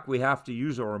 In fact, we have to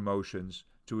use our emotions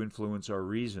to influence our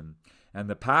reason. And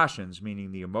the passions,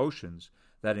 meaning the emotions,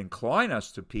 that incline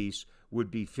us to peace would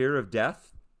be fear of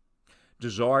death,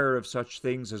 desire of such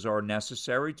things as are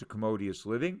necessary to commodious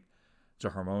living, to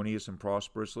harmonious and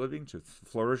prosperous living, to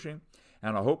flourishing,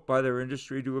 and a hope by their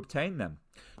industry to obtain them.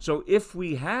 So if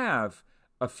we have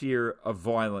a fear of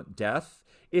violent death,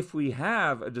 if we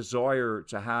have a desire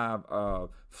to have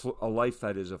a life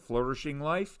that is a flourishing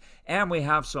life, and we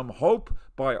have some hope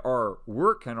by our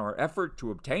work and our effort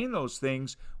to obtain those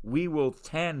things, we will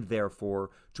tend,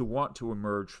 therefore, to want to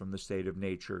emerge from the state of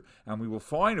nature, and we will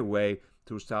find a way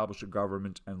to establish a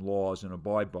government and laws and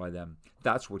abide by them.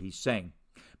 That's what he's saying.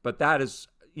 But that is,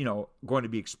 going to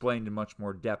be explained in much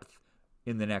more depth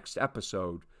in the next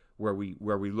episode, where we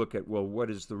look at, well,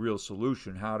 what is the real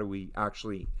solution? How do we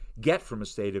actually get from a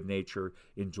state of nature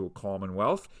into a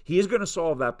commonwealth? He is going to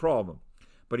solve that problem,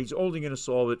 but he's only going to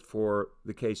solve it for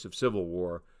the case of civil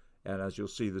war. And as you'll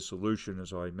see, the solution,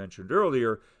 as I mentioned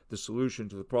earlier, the solution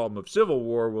to the problem of civil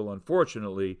war will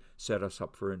unfortunately set us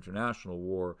up for international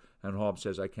war. And Hobbes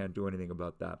says, I can't do anything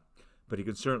about that. But he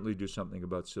can certainly do something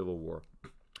about civil war.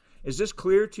 Is this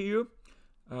clear to you?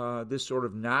 This sort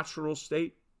of natural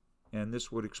state? And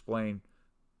this would explain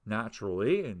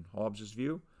naturally, in Hobbes'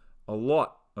 view, a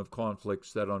lot of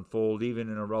conflicts that unfold even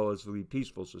in a relatively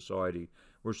peaceful society.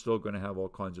 We're still going to have all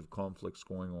kinds of conflicts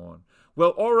going on.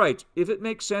 Well, all right, if it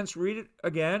makes sense, read it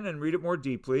again and read it more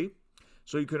deeply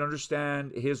so you can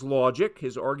understand his logic.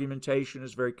 His argumentation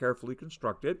is very carefully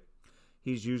constructed.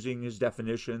 He's using his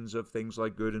definitions of things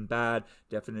like good and bad,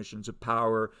 definitions of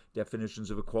power,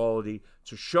 definitions of equality,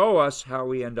 to show us how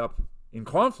we end up in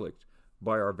conflict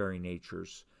by our very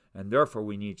natures. And therefore,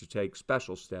 we need to take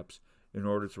special steps in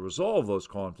order to resolve those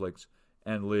conflicts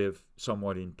and live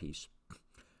somewhat in peace.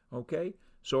 Okay,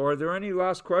 so are there any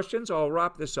last questions? I'll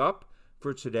wrap this up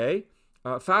for today.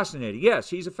 Fascinating. Yes,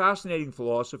 he's a fascinating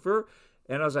philosopher.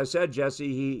 And as I said,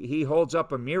 Jesse, he holds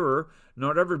up a mirror.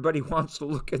 Not everybody wants to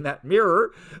look in that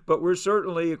mirror, but we're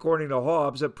certainly, according to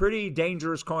Hobbes, a pretty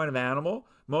dangerous kind of animal,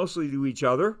 mostly to each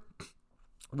other.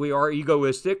 We are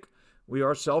egoistic. We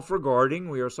are self-regarding.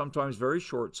 We are sometimes very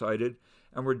short-sighted.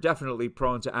 And we're definitely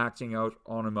prone to acting out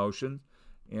on emotion.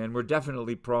 And we're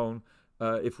definitely prone,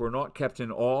 if we're not kept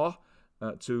in awe,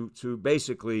 to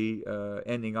basically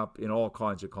ending up in all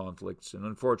kinds of conflicts. And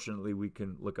unfortunately, we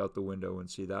can look out the window and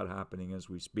see that happening as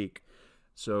we speak.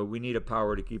 So we need a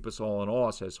power to keep us all in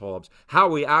awe, says Hobbes. How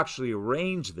we actually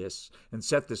arrange this and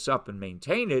set this up and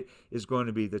maintain it is going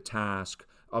to be the task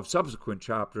of subsequent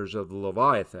chapters of the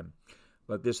Leviathan.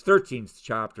 But this 13th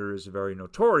chapter is a very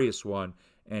notorious one,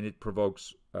 and it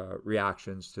provokes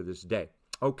reactions to this day.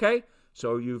 Okay,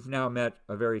 so you've now met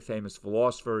a very famous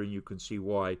philosopher, and you can see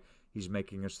why he's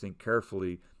making us think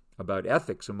carefully about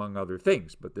ethics, among other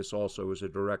things. But this also is a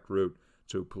direct route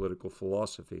to political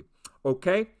philosophy.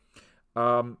 Okay,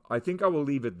 I think I will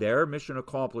leave it there. Mission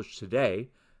accomplished today.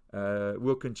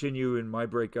 We'll continue in my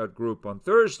breakout group on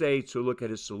Thursday to look at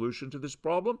his solution to this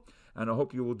problem. And I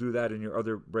hope you will do that in your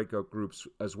other breakout groups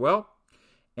as well.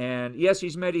 And yes,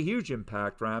 he's made a huge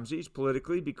impact, Ramses,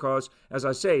 politically, because, as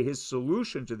I say, his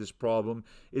solution to this problem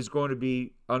is going to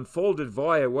be unfolded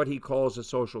via what he calls a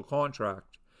social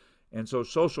contract. And so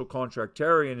social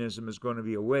contractarianism is going to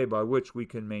be a way by which we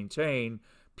can maintain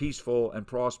peaceful and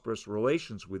prosperous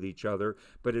relations with each other,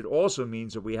 but it also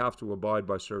means that we have to abide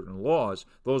by certain laws.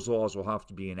 Those laws will have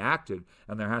to be enacted,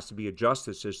 and there has to be a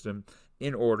justice system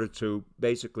in order to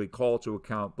basically call to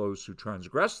account those who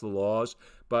transgress the laws.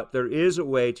 But there is a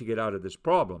way to get out of this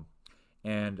problem,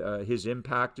 and his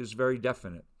impact is very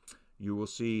definite. You will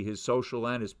see his social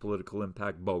and his political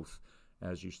impact both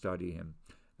as you study him.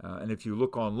 And if you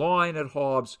look online at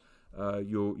Hobbes,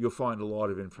 you'll find a lot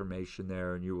of information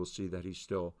there, and you will see that he's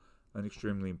still an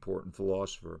extremely important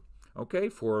philosopher, okay,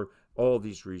 for all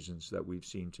these reasons that we've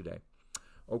seen today.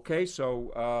 Okay,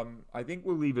 so I think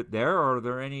we'll leave it there. Is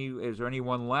there any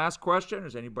one last question?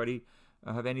 Does anybody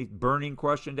have any burning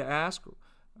question to ask?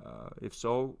 If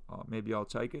so, maybe I'll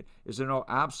take it. Is there no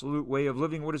absolute way of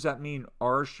living? What does that mean,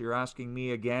 Arsh? You're asking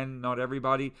me again, not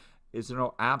everybody. Is there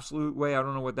no absolute way? I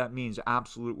don't know what that means,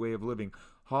 absolute way of living.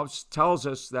 Hobbes tells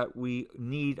us that we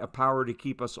need a power to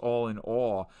keep us all in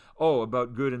awe. Oh,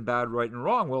 about good and bad, right and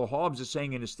wrong. Well, Hobbes is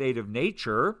saying in a state of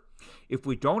nature, if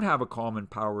we don't have a common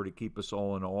power to keep us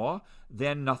all in awe,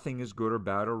 then nothing is good or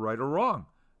bad or right or wrong.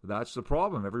 That's the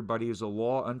problem. Everybody is a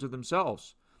law unto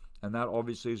themselves. And that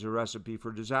obviously is a recipe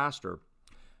for disaster.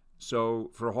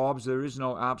 So for Hobbes, there is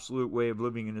no absolute way of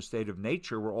living in a state of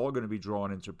nature. We're all going to be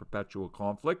drawn into perpetual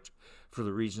conflict for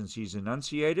the reasons he's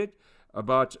enunciated.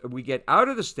 But we get out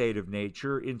of the state of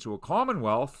nature into a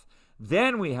commonwealth,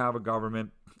 then we have a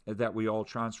government that we all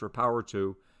transfer power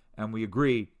to, and we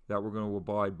agree that we're going to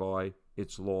abide by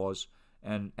its laws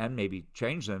and maybe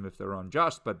change them if they're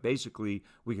unjust. But basically,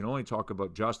 we can only talk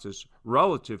about justice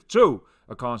relative to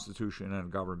a constitution and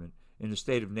a government. In a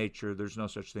state of nature, there's no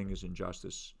such thing as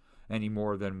injustice any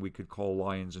more than we could call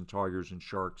lions and tigers and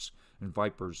sharks and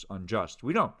vipers unjust.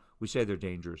 We don't. We say they're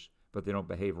dangerous, but they don't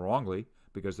behave wrongly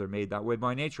because they're made that way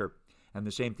by nature. And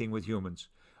the same thing with humans.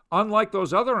 Unlike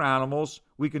those other animals,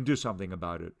 we can do something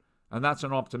about it. And that's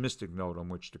an optimistic note on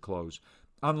which to close.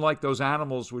 Unlike those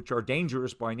animals which are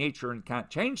dangerous by nature and can't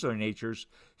change their natures,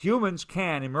 humans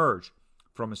can emerge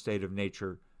from a state of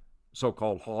nature,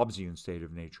 so-called Hobbesian state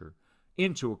of nature,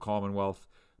 into a commonwealth.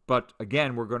 But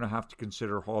again, we're going to have to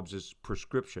consider Hobbes's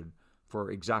prescription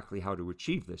for exactly how to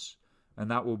achieve this.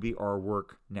 And that will be our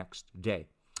work next day.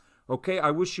 Okay,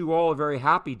 I wish you all a very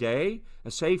happy day,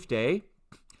 a safe day.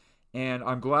 And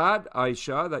I'm glad,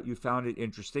 Aisha, that you found it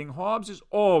interesting. Hobbes is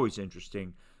always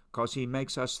interesting because he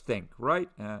makes us think, right?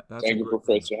 Thank you,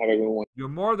 Professor. Have a good one. You're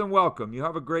more than welcome. You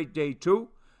have a great day, too.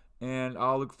 And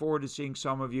I'll look forward to seeing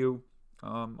some of you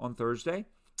on Thursday.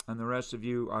 And the rest of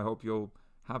you, I hope you'll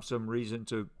have some reason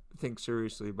to think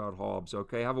seriously about Hobbes.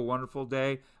 Okay, have a wonderful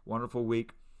day, wonderful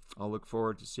week. I'll look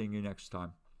forward to seeing you next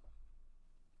time.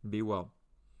 Be well.